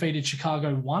 4 defeated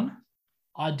Chicago 1.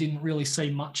 I didn't really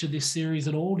see much of this series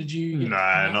at all. Did you?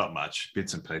 No, not much.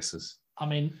 Bits and pieces. I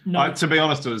mean, no. To be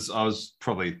honest, I was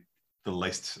probably the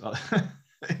least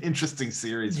interesting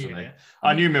series for me.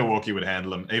 I knew Milwaukee would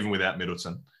handle them, even without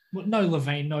Middleton. Well, no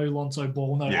Levine, no Lonzo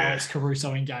Ball, no Alex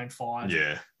Caruso in game 5.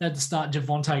 Yeah. They had to start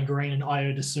Javonte Green and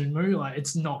Ayo Dosunmu. Like,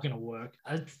 it's not going to work.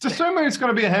 Dosunmu is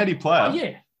going to be a handy player. Oh,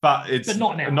 yeah. But it's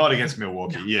not now. Not against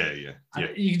Milwaukee. No. Yeah.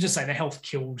 You can just say the health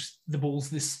killed the Bulls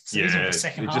this season. The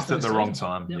second half. Just at the wrong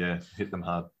time. Yep. Yeah, hit them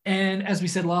hard. And as we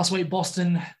said last week,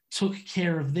 Boston took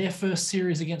care of their first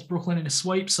series against Brooklyn in a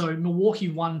sweep. So Milwaukee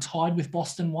won, tied with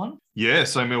Boston 1. Yeah,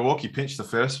 so Milwaukee pinched the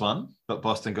first one, but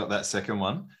Boston got that second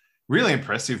one. Really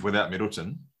impressive without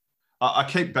Middleton. I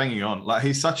keep banging on. Like,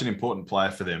 he's such an important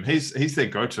player for them. He's their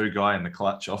go-to guy in the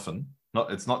clutch often.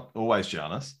 It's not always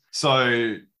Giannis.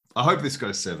 So I hope this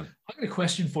goes 7. I've got a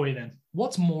question for you then.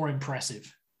 What's more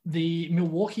impressive? The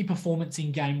Milwaukee performance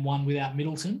in game 1 without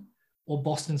Middleton or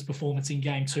Boston's performance in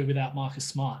game 2 without Marcus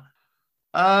Smart?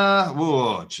 That's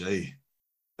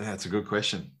a good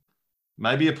question.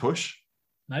 Maybe a push.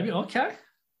 Maybe, okay.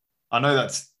 I know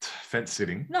that's fence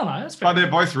sitting. No, that's fair. But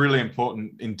they're both really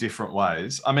important in different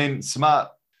ways. I mean, Smart,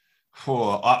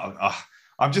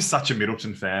 I'm just such a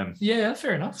Middleton fan. Yeah,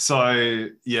 fair enough. So,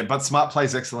 but Smart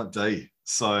plays excellent D.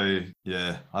 So, I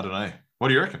don't know. What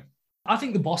do you reckon? I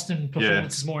think the Boston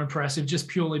performance is more impressive just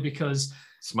purely because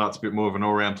Smart's a bit more of an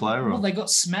all-round player? Well, they got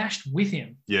smashed with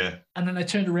him. Yeah. And then they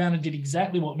turned around and did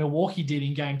exactly what Milwaukee did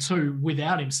in game 2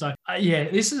 without him. So,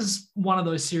 this is one of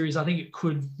those series I think it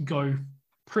could go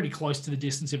pretty close to the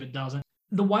distance if it doesn't.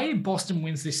 The way Boston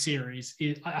wins this series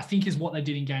is what they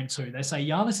did in game 2. They say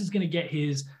Giannis is going to get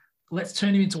his, let's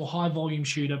turn him into a high-volume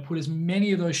shooter, put as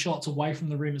many of those shots away from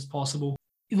the rim as possible.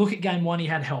 You look at game 1, he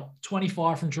had help.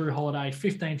 25 from Drew Holiday,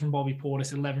 15 from Bobby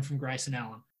Portis, 11 from Grayson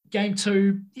Allen. Game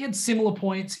 2, he had similar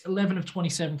points, 11 of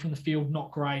 27 from the field,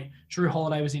 not great. Drew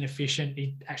Holiday was inefficient.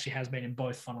 He actually has been in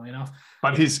both, funnily enough.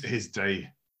 But his D,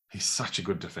 he's such a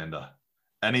good defender.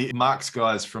 And he marks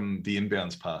guys from the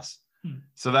inbounds pass.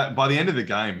 So that by the end of the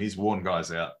game, he's worn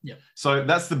guys out. Yeah. So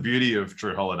that's the beauty of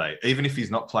Drew Holiday, even if he's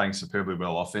not playing superbly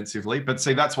well offensively. But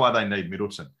see, that's why they need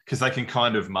Middleton, because they can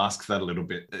kind of mask that a little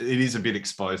bit. It is a bit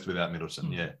exposed without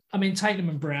Middleton, yeah. I mean, Tatum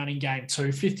and Brown in game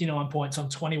 2, 59 points on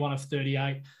 21 of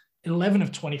 38, 11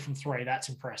 of 20 from 3. That's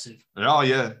impressive. Oh,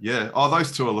 yeah, yeah. Oh,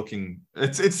 those two are looking...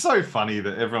 It's so funny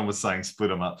that everyone was saying split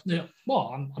them up. Yeah.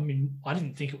 Well, I mean, I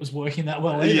didn't think it was working that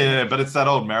well either. Yeah, but it's that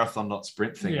old marathon, not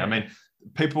sprint thing. Yeah. I mean...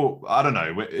 People, I don't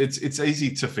know. It's easy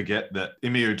to forget that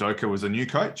Ime Udoka was a new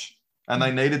coach and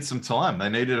they needed some time. They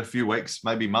needed a few weeks,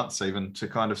 maybe months even, to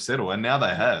kind of settle. And now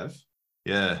they have.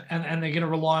 Yeah. And they're going to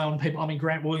rely on people. I mean,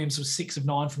 Grant Williams was 6 of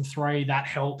 9 from 3. That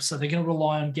helps. So they're going to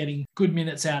rely on getting good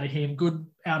minutes out of him, good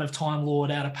out of Time Lord,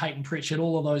 out of Peyton Pritchard,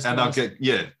 all of those guys.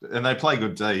 And they play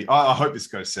good D. I hope this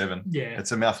goes 7. Yeah.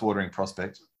 It's a mouth-watering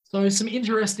prospect. So some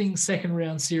interesting second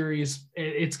round series.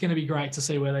 It's going to be great to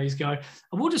see where these go.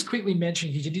 I will just quickly mention,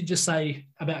 because you did just say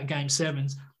about game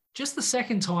 7s, just the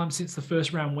second time since the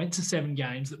first round went to 7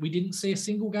 games that we didn't see a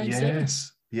single game 7.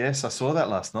 Yes, I saw that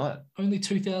last night. Only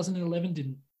 2011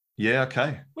 didn't. Yeah,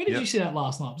 okay. Where did you see that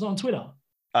last night? Was it on Twitter?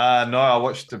 No, I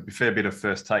watched a fair bit of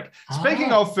First Take.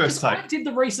 Speaking of First Take. I did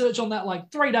the research on that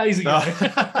like 3 days ago.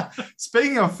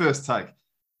 Speaking of First Take,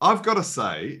 I've got to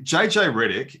say, JJ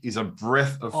Redick is a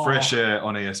breath of fresh air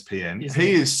on ESPN.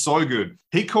 He is so good.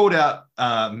 He called out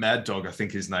Mad Dog, I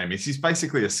think his name is. He's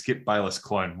basically a Skip Bayless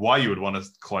clone. Why you would want to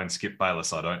clone Skip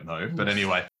Bayless, I don't know. But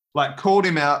anyway, like called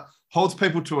him out, holds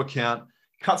people to account,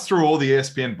 cuts through all the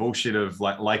ESPN bullshit of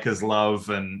like Lakers love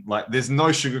and like there's no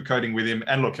sugarcoating with him.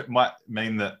 And look, it might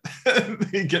mean that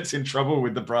he gets in trouble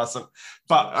with the brass.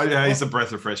 But yeah, he's a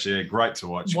breath of fresh air. Great to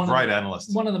watch. Great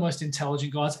analyst. One of the most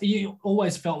intelligent guys. You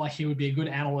always felt like he would be a good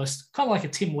analyst, kind of like a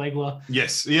Tim Legler.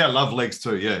 Yes. Yeah, love legs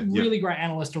too. Yeah. Really great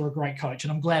analyst or a great coach.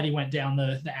 And I'm glad he went down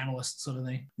the analyst sort of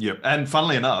thing. Yep. And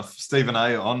funnily enough, Stephen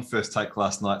A on First Take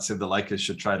last night said the Lakers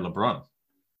should trade LeBron.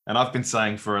 And I've been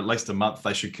saying for at least a month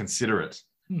they should consider it.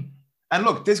 And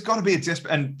look, there's got to be a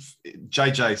desperate, and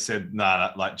JJ said,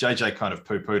 nah, like JJ kind of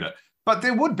poo-pooed it. But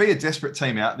there would be a desperate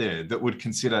team out there that would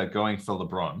consider going for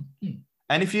LeBron.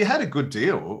 And if you had a good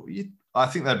deal, I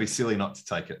think they'd be silly not to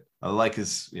take it. The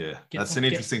Lakers, that's an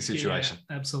interesting situation.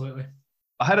 Yeah, absolutely.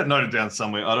 I had it noted down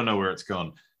somewhere. I don't know where it's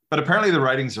gone. But apparently the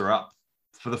ratings are up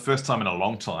for the first time in a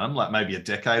long time, like maybe a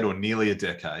decade or nearly a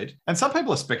decade. And some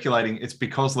people are speculating it's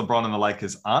because LeBron and the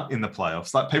Lakers aren't in the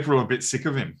playoffs. Like people are a bit sick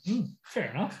of him. Fair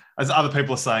enough. As other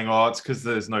people are saying, it's because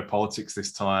there's no politics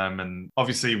this time. And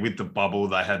obviously with the bubble,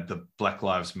 they had the Black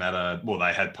Lives Matter. Well,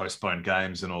 they had postponed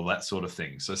games and all that sort of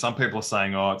thing. So some people are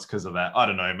saying, it's because of that. I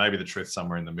don't know. Maybe the truth's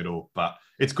somewhere in the middle. But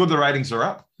it's good the ratings are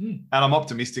up. And I'm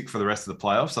optimistic for the rest of the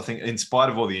playoffs. I think in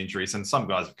spite of all the injuries, and some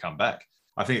guys have come back,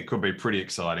 I think it could be pretty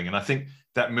exciting. And I think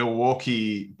that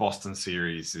Milwaukee-Boston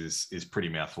series is pretty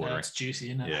mouthwatering. That's juicy,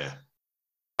 isn't it? Yeah.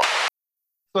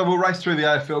 So we'll race through the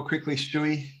AFL quickly.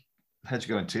 Stewie, how'd you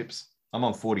go in tips? I'm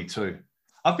on 42.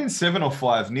 I've been 7 or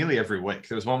 5 nearly every week.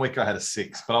 There was one week I had a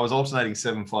 6, but I was alternating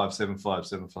 7-5, 7-5,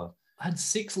 7-5. I had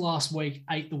 6 last week,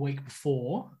 8 the week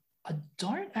before. I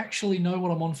don't actually know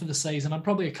what I'm on for the season. I'm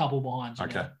probably a couple behind.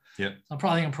 Okay. Yep. I'm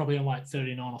probably on like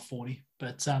 39 or 40.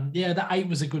 But the 8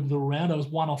 was a good little round. I was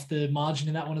 1 off the margin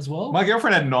in that one as well. My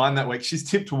girlfriend had 9 that week. She's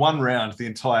tipped 1 round the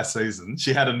entire season.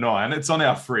 She had a 9. It's on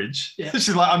our fridge. Yeah.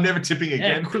 She's like, I'm never tipping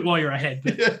again. Yeah, quit while you're ahead.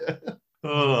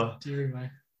 But... Dear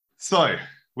me. So,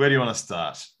 where do you want to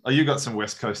start? You got some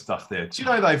West Coast stuff there. Do you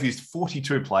know they've used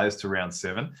 42 players to round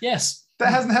 7? Yes.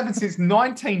 That hasn't happened since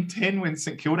 1910 when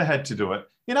St Kilda had to do it.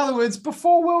 In other words,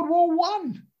 before World War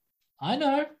One. I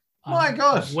know. My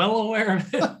gosh. Well aware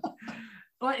of it.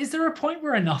 Like, is there a point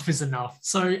where enough is enough?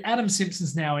 So Adam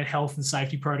Simpson's now in health and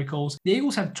safety protocols. The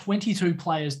Eagles have 22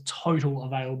 players total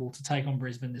available to take on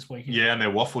Brisbane this weekend. Yeah, and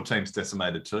their waffle team's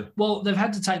decimated too. Well, they've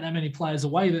had to take that many players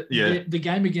away. That the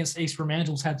game against East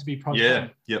Fremantle's had to be postponed. Yeah,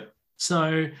 yep.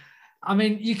 So, I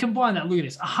mean, you combine that. Look at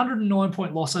this.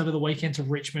 109-point loss over the weekend to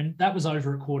Richmond. That was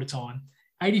over at quarter time.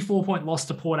 84-point loss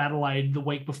to Port Adelaide the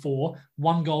week before,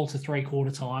 1 goal to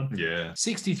 3/4 time. Yeah.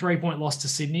 63-point loss to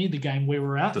Sydney, the game we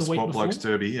were at the week before. Blokes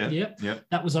Derby, yeah. Yep.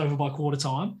 That was over by quarter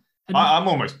time. And I'm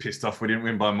almost pissed off we didn't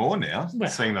win by more now,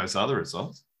 seeing those other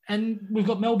results. And we've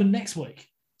got Melbourne next week.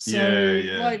 So,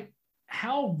 like,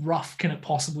 how rough can it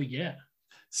possibly get?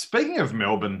 Speaking of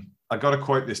Melbourne, I got to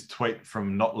quote this tweet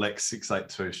from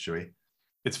NotLex682, Stewie.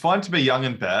 It's fine to be young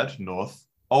and bad, North.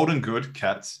 Old and good,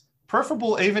 Cats.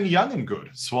 Preferable even young and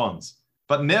good, Swans.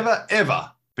 But never, ever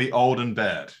be old and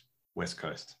bad, West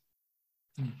Coast.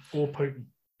 Or Putin.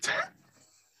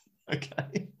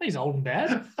 Okay. He's old and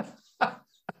bad.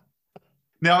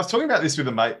 Now, I was talking about this with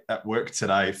a mate at work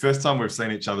today. First time we've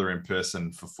seen each other in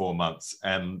person for 4 months,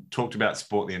 and talked about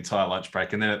sport the entire lunch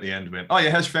break. And then at the end went, oh,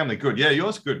 yeah, how's your family? Good. Yeah,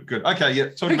 yours? Good, good. Okay, yeah.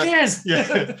 Who cares?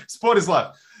 Yeah, sport is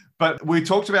life. But we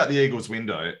talked about the Eagles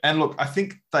window. And look, I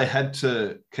think they had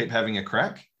to keep having a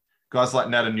crack. Guys like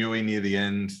Natanui near the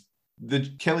end. The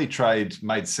Kelly trade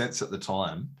made sense at the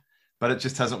time, but it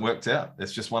just hasn't worked out.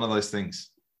 It's just one of those things.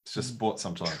 It's just sport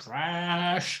sometimes.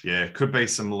 Trash. Yeah, could be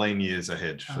some lean years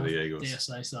ahead for the Eagles. Dare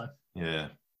say so. Yeah.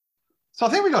 So I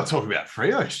think we got to talk about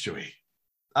Freo, Stewie.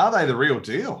 Are they the real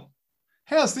deal?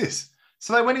 How's this?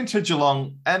 So they went into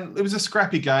Geelong, and it was a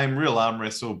scrappy game, real arm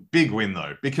wrestle, big win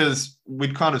though, because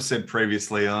we'd kind of said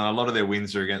previously, a lot of their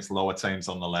wins are against lower teams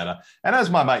on the ladder. And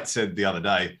as my mate said the other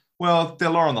day, well,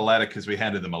 they're lower on the ladder because we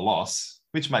handed them a loss,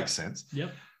 which makes sense.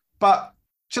 Yep. But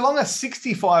Geelong are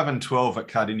 65-12 at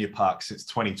Cardinia Park since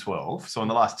 2012. So in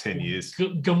the last 10 years.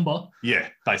 Gumba. Yeah,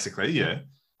 basically, yeah.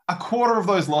 A quarter of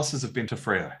those losses have been to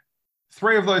Freo.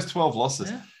 3 of those 12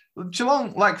 losses. Yeah.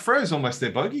 Geelong, like Freo's almost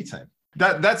their bogey team.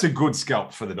 That's a good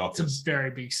scalp for the Dockers. It's a very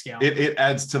big scalp. It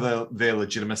adds to their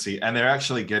legitimacy, and they're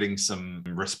actually getting some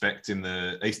respect in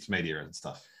the East media and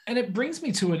stuff. And it brings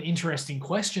me to an interesting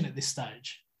question at this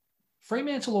stage.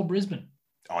 Fremantle or Brisbane?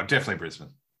 Oh, definitely Brisbane.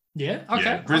 Yeah? Okay.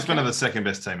 Yeah, Brisbane are the second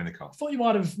best team in the comp. I thought you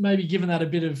might have maybe given that a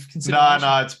bit of consideration.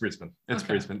 No, it's Brisbane. It's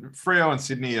Brisbane. Freo and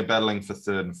Sydney are battling for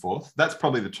 3rd and 4th. That's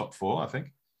probably the top 4, I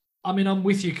think. I mean, I'm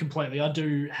with you completely. I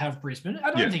do have Brisbane.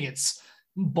 I don't think it's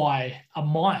by a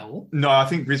mile. No, I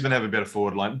think Brisbane have a better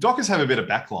forward line. Dockers have a better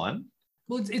back line.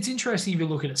 Well, it's interesting if you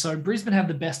look at it. So Brisbane have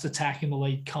the best attack in the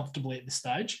league comfortably at this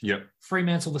stage. Yep.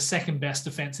 Fremantle, the second best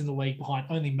defence in the league behind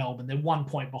only Melbourne. They're 1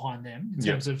 point behind them in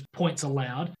terms of points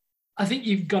allowed. I think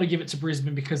you've got to give it to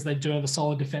Brisbane because they do have a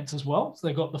solid defence as well. So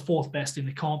they've got the 4th best in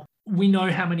the comp. We know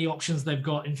how many options they've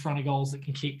got in front of goals that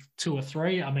can kick 2 or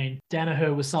 3. I mean,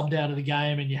 Danaher was subbed out of the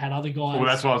game and you had other guys. Well,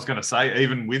 that's what I was going to say.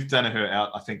 Even with Danaher out,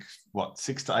 I think,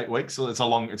 6 to 8 weeks? So it's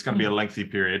going to be a lengthy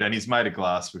period. And he's made of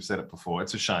glass. We've said it before.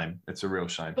 It's a shame. It's a real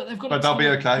shame. But they'll be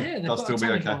okay. Yeah, they'll still be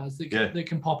okay. Guys that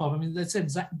can pop up. I mean, they said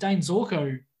Dane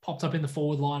Zorko popped up in the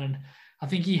forward line and I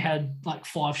think he had like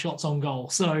 5 shots on goal.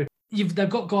 So they've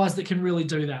got guys that can really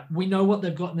do that. We know what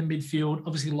they've got in the midfield.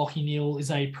 Obviously, Lachie Neale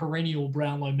is a perennial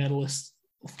Brownlow medalist.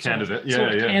 Candidate.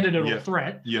 Candidate or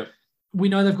threat. Yeah. We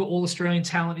know they've got all Australian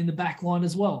talent in the back line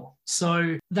as well.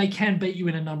 So they can beat you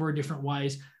in a number of different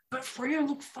ways. But Freo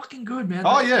look fucking good, man.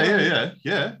 Oh,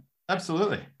 yeah.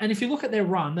 Absolutely. And if you look at their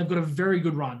run, they've got a very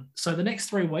good run. So the next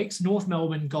 3 weeks, North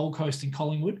Melbourne, Gold Coast and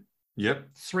Collingwood. Yep.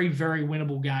 3 very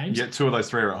winnable games. Yeah, 2 of those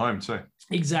 3 are at home too.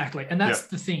 Exactly. And that's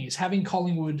the thing is having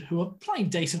Collingwood, who are playing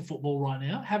decent football right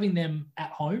now, having them at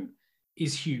home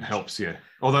is huge. Helps, yeah.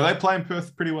 Although they play in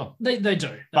Perth pretty well. They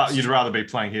do. But you'd rather be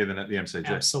playing here than at the MCG.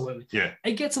 Absolutely. Yeah.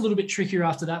 It gets a little bit trickier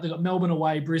after that. They've got Melbourne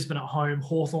away, Brisbane at home,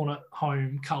 Hawthorn at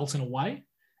home, Carlton away.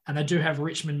 And they do have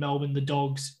Richmond, Melbourne, the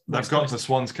Dogs. They've got the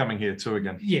Swans coming here too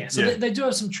again. Yeah, so they do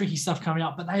have some tricky stuff coming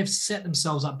up, but they have set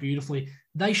themselves up beautifully.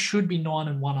 They should be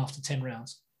 9-1 after 10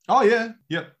 rounds. Oh, yeah.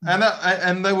 Yep.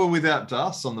 And they were without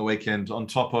Das on the weekend on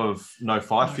top of no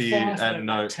Fifey and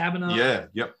no Taberner. Yeah,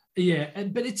 yep. Yeah,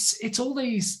 but it's all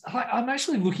these. I'm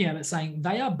actually looking at it saying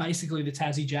they are basically the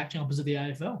Tassie Jack Jumpers of the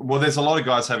AFL. Well, there's a lot of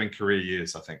guys having career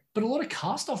years, I think. But a lot of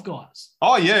cast-off guys.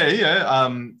 Oh, yeah.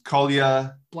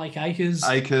 Collier. Blake Acres.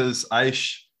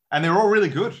 Aish. And they're all really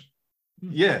good.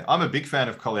 Yeah, I'm a big fan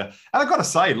of Collier. And I've got to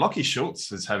say, Lachie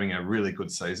Schultz is having a really good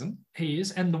season. He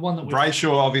is. And the one that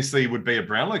Brayshaw obviously would be a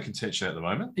Brownlow contention at the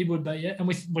moment. He would be, yeah. And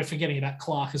we're forgetting about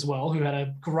Clark as well, who had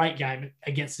a great game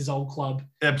against his old club.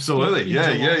 Absolutely.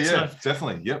 Yeah. So,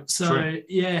 definitely. Yep. So, true.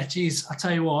 yeah, geez, I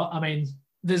tell you what, I mean,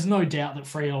 there's no doubt that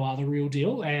Freo are the real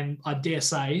deal. And I dare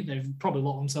say they've probably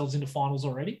locked themselves into finals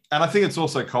already. And I think it's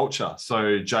also culture.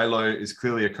 So J-Lo is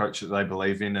clearly a coach that they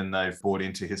believe in and they've bought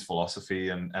into his philosophy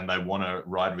and they want to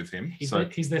ride with him. He's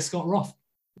their Scott Roth.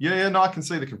 Yeah, no, I can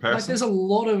see the comparison. Like, there's a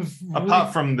lot of...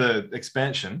 Apart from the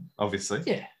expansion, obviously.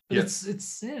 Yeah. But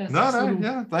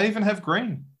they even have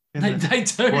green. They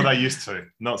do. Well, they used to.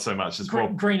 Not so much as well.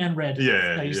 Green and red.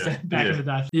 Yeah. They used to back in the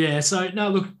day. Yeah, so, no,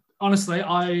 look... Honestly,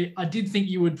 I did think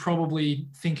you would probably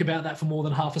think about that for more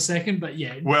than half a second, but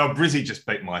yeah. Well, Brizzy just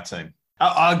beat my team.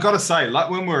 I got to say,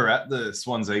 like when we were at the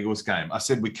Swans-Eagles game, I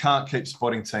said we can't keep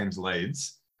spotting teams'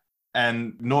 leads.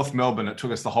 And North Melbourne, it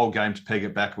took us the whole game to peg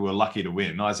it back. We were lucky to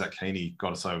win. Isaac Heaney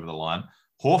got us over the line.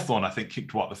 Hawthorn, I think,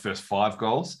 kicked, the first 5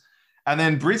 goals. And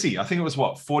then Brizzy, I think it was,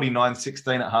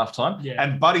 49-16 at halftime. Yeah.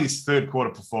 And Buddy's third quarter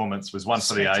performance was one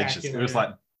for the ages. It was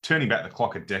like turning back the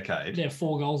clock a decade. Yeah,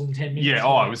 4 goals in 10 minutes.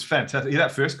 Yeah, it was fantastic. Yeah,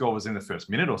 that first goal was in the first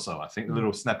minute or so, I think, a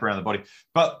little snap around the body.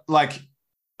 But,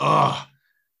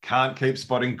 Can't keep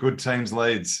spotting good teams'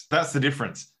 leads. That's the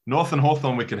difference. North and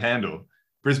Hawthorn we can handle.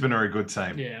 Brisbane are a good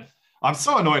team. Yeah. I'm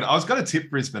so annoyed. I was going to tip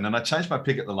Brisbane and I changed my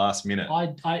pick at the last minute.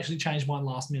 I actually changed mine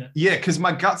last minute. Yeah, because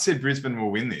my gut said Brisbane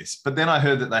will win this. But then I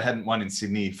heard that they hadn't won in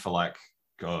Sydney for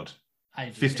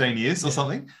 15 years or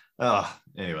something. Oh,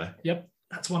 anyway. Yep.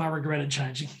 That's when I regretted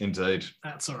changing. Indeed.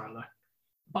 That's all right, though.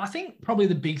 But I think probably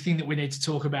the big thing that we need to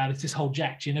talk about is this whole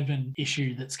Jack Ginnivan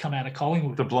issue that's come out of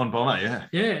Collingwood. The blonde bomber, yeah.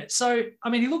 Yeah. So, I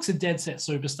mean, he looks a dead set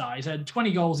superstar. He's had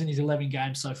 20 goals in his 11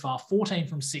 games so far, 14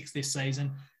 from 6 this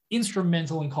season.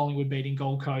 Instrumental in Collingwood beating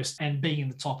Gold Coast and being in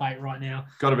the top 8 right now.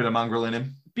 Got a bit of mongrel in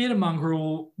him. Bit of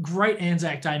mongrel. Great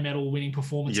Anzac Day medal winning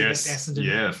performance against Essendon.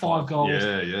 Yeah. 5 goals.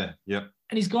 Yep.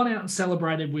 And he's gone out and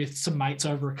celebrated with some mates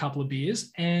over a couple of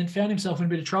beers and found himself in a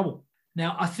bit of trouble.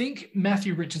 Now, I think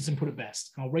Matthew Richardson put it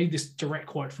best. I'll read this direct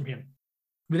quote from him.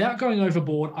 Without going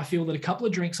overboard, I feel that a couple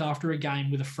of drinks after a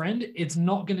game with a friend, it's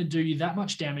not going to do you that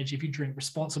much damage if you drink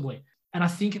responsibly. And I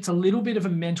think it's a little bit of a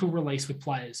mental release with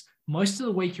players. Most of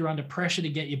the week, you're under pressure to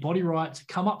get your body right, to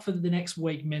come up for the next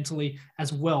week mentally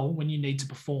as well when you need to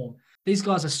perform. These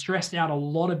guys are stressed out a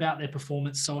lot about their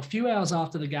performance. So a few hours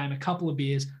after the game, a couple of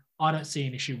beers, I don't see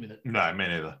an issue with it. No, me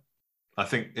neither. I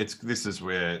think this is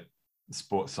where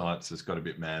sports science has got a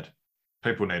bit mad.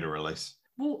 People need a release.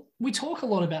 Well, we talk a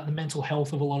lot about the mental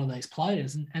health of a lot of these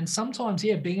players. And sometimes,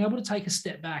 being able to take a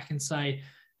step back and say,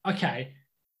 okay,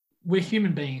 we're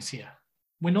human beings here.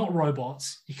 We're not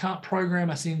robots. You can't program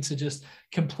us in to just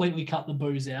completely cut the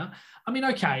booze out. I mean,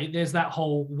 okay, there's that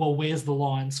whole, well, where's the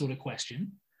line sort of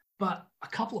question, but a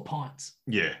couple of pints.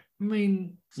 Yeah. I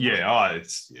mean,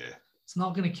 it's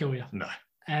not going to kill you. No.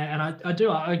 And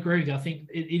I agree with you. I think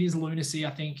it is lunacy. I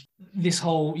think this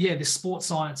whole, this sports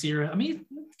science era, I mean,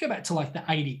 go back to like the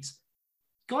 80s.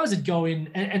 Guys would go in,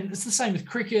 and it's the same with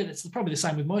cricket. It's probably the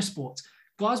same with most sports.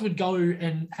 Guys would go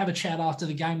and have a chat after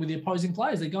the game with the opposing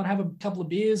players. They'd go and have a couple of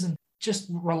beers and just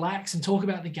relax and talk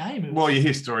about the game. Well, you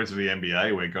hear stories of the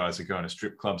NBA where guys are going to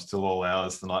strip clubs till all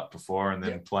hours the night before and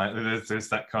then playing. There's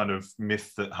that kind of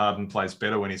myth that Harden plays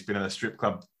better when he's been at a strip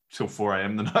club till 4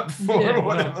 a.m. the night before or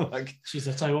whatever. Jeez,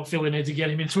 I tell you what, Philly needs to get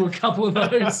him into a couple of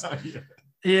those.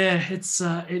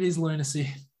 It is lunacy.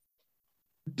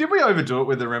 Did we overdo it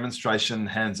with the remonstration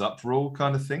hands up rule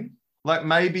kind of thing? Like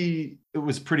maybe it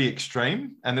was pretty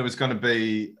extreme and there was going to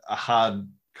be a hard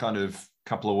kind of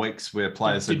couple of weeks where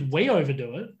players... Did we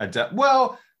overdo it? Adapt.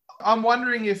 Well, I'm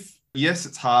wondering if, yes,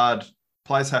 it's hard.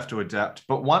 Players have to adapt.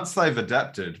 But once they've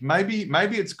adapted, maybe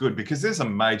it's good because there's a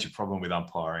major problem with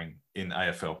umpiring in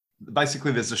AFL.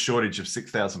 Basically, there's a shortage of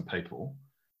 6,000 people.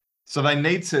 So they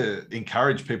need to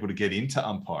encourage people to get into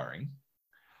umpiring.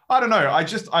 I don't know.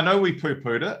 I know we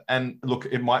poo-pooed it. And look,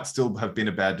 it might still have been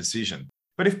a bad decision.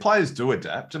 But if players do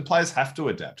adapt, and players have to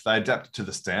adapt, they adapt to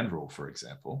the stand rule, for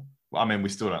example. I mean, we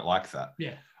still don't like that.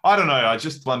 Yeah. I don't know. I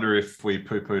just wonder if we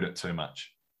poo-pooed it too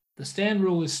much. The stand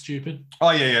rule is stupid.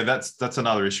 Oh, yeah. That's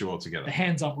another issue altogether. The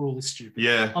hands up rule is stupid.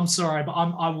 Yeah. I'm sorry, but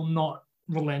I will not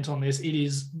relent on this. It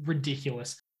is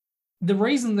ridiculous. The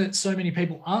reason that so many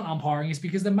people aren't umpiring is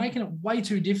because they're making it way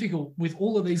too difficult with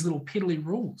all of these little piddly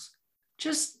rules.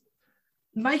 Just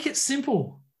make it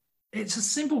simple. It's a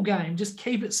simple game. Just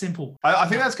keep it simple. I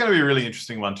think that's going to be a really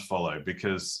interesting one to follow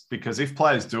because if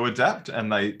players do adapt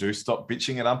and they do stop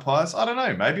bitching at umpires, I don't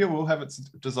know, maybe it will have its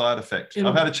desired effect.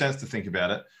 I've had a chance to think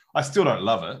about it. I still don't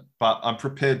love it, but I'm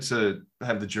prepared to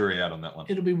have the jury out on that one.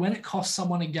 It'll be when it costs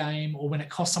someone a game or when it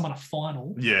costs someone a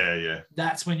final. Yeah.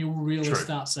 That's when you'll really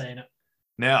start seeing it.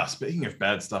 Now, speaking of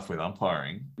bad stuff with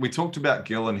umpiring, we talked about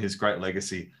Gill and his great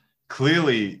legacy.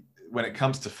 Clearly, when it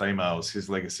comes to females, his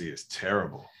legacy is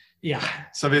terrible. Yeah.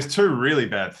 So there's 2 really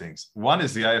bad things. One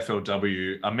is the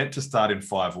AFLW are meant to start in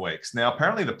 5 weeks. Now,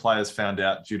 apparently the players found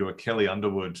out due to a Kelly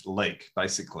Underwood leak,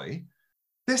 basically,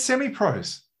 they're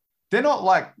semi-pros. They're not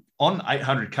like on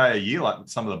 800K a year like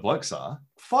some of the blokes are.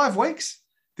 5 weeks?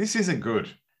 This isn't good.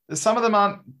 Some of them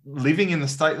aren't living in the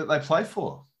state that they play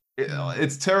for.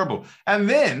 It's terrible. And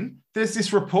then there's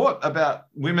this report about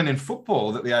women in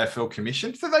football that the AFL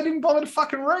commissioned that they didn't bother to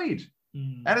fucking read.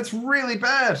 And it's really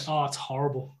bad. Oh, it's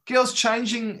horrible. Girls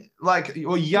changing,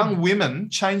 or young women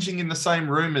changing in the same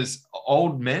room as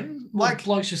old men.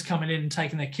 Blokes just coming in and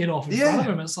taking their kid off in front of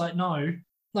them. It's like, no.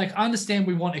 I understand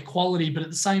we want equality, but at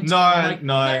the same time,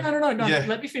 no. Yeah.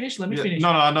 Let me finish. No,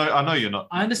 I know you're not.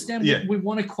 I understand we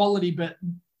want equality, but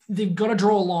they've got to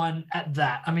draw a line at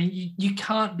that. I mean, you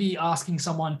can't be asking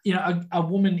someone, a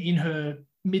woman in her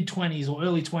mid-20s or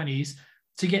early 20s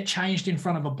to get changed in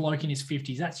front of a bloke in his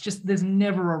 50s. That's just, there's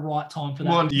never a right time for that.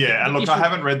 Well, yeah, and look, I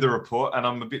haven't read the report and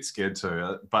I'm a bit scared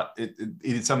too, but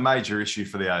it's a major issue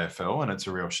for the AFL and it's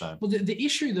a real shame. Well, the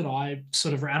issue that I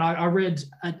sort of ran, I read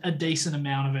a decent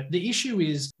amount of it. The issue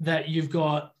is that you've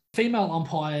got female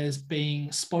umpires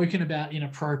being spoken about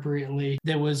inappropriately.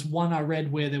 There was one I read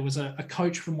where there was a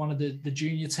coach from one of the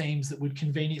junior teams that would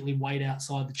conveniently wait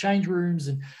outside the change rooms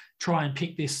and try and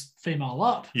pick this female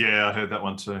up. Yeah, I heard that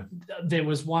one too. There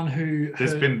was one who...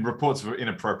 There's been reports of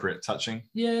inappropriate touching.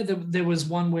 Yeah, there was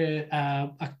one where,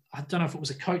 I don't know if it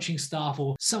was a coaching staff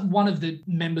or one of the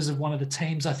members of one of the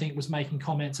teams, I think, was making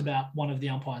comments about one of the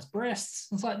umpire's breasts.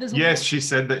 It's like, she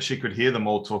said that she could hear them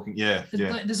all talking. Yeah.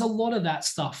 There's a lot of that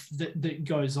stuff that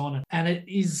goes on. And it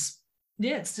is,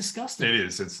 it's disgusting. It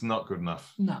is. It's not good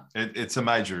enough. No. It's a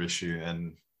major issue.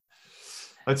 And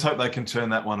let's hope they can turn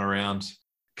that one around.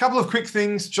 Couple of quick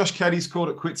things. Josh Caddy's called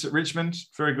it quits at Richmond.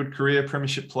 Very good career,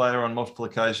 premiership player on multiple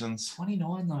occasions.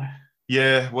 29 though.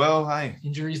 Yeah, well, hey.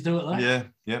 Injuries do it though.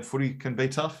 Yeah, footy can be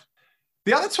tough.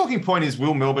 The other talking point is,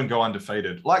 will Melbourne go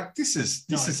undefeated? Like, this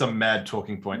is a mad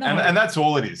talking point. No. And that's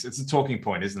all it is. It's a talking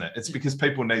point, isn't it? It's because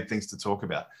people need things to talk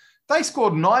about. They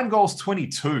scored 9 goals,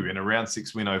 22 in a round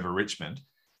 6 win over Richmond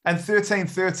and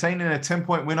 13-13 in a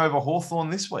 10-point win over Hawthorn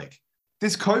this week.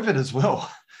 There's COVID as well.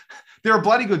 They're a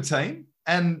bloody good team.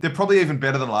 And they're probably even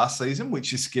better than last season,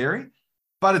 which is scary.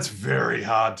 But it's very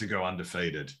hard to go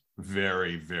undefeated.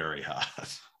 Very, very hard.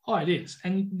 Oh, it is.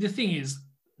 And the thing is,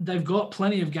 they've got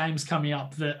plenty of games coming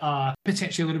up that are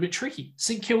potentially a little bit tricky.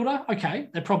 St Kilda, okay,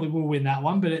 they probably will win that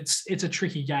one, but it's a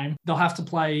tricky game. They'll have to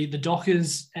play the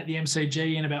Dockers at the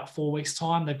MCG in about 4 weeks'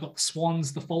 time. They've got the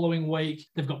Swans the following week.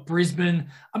 They've got Brisbane.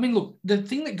 I mean, look, the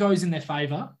thing that goes in their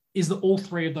favour is that all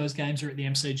 3 of those games are at the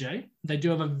MCG. They do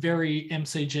have a very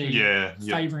MCG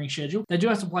favouring schedule. They do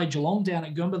have to play Geelong down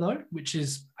at Goomba though, which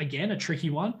is again a tricky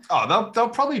one. Oh, they'll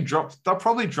probably drop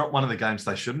one of the games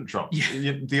they shouldn't drop.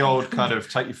 Yeah. The old kind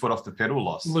of take your foot off the pedal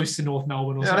loss. Lose to North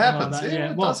Melbourne or something like happens. that.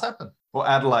 Yeah, it does happen. Or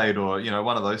Adelaide, or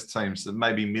one of those teams that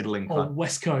may be middling. Or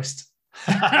West Coast.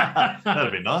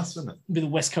 That'd be nice, wouldn't it? Be the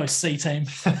West Coast C team.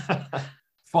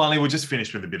 Finally, we'll just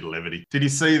finish with a bit of levity. Did you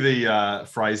see the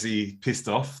Frazee pissed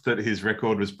off that his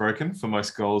record was broken for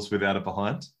most goals without a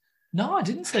behind? No, I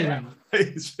didn't see that.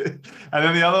 And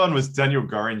then the other one was Daniel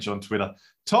Gorringe on Twitter.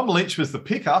 Tom Lynch was the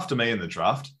pick after me in the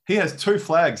draft. He has 2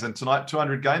 flags and tonight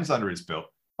 200 games under his belt.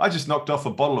 I just knocked off a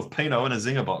bottle of Pinot in a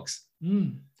zinger box.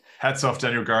 Hats off,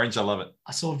 Daniel Gorringe. I love it.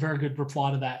 I saw a very good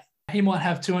reply to that. He might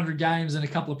have 200 games and a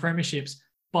couple of premierships,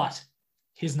 but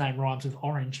his name rhymes with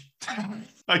orange.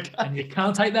 Okay. And you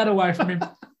can't take that away from him.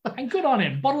 And good on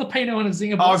him. Bottle of Pinot in a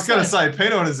zinger box. I was going to say,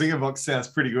 Pinot in a zinger box sounds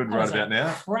pretty good right about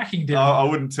now. Cracking down. I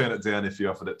wouldn't turn it down if you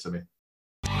offered it to me.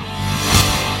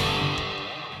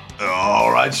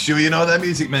 All right, Stu, you know what that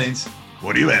music means.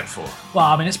 What are you out for? Well,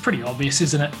 I mean, it's pretty obvious,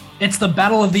 isn't it? It's the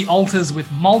Battle of the Altars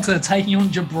with Malta taking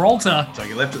on Gibraltar. Take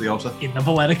your left at the altar. In the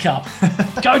Valletta Cup.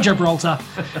 Go Gibraltar.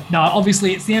 No,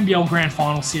 obviously it's the NBL Grand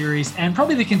Final Series and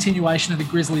probably the continuation of the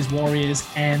Grizzlies Warriors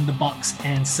and the Bucks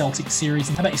and Celtics series.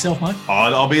 And how about yourself, mate?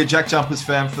 I'll be a Jack Jumpers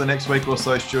fan for the next week or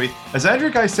so, Stewie. As Andrew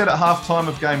Gay said at halftime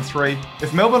of Game 3,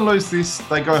 if Melbourne lose this,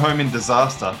 they go home in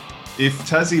disaster. If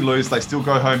Tassie lose, they still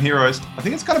go home heroes. I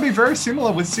think it's going to be very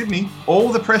similar with Sydney. All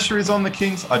the pressure is on the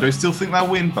Kings. I do still think they'll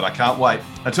win, but I can't wait.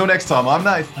 Until next time, I'm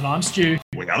Nath. And I'm Stu.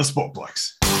 We're going to Sport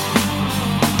Blokes.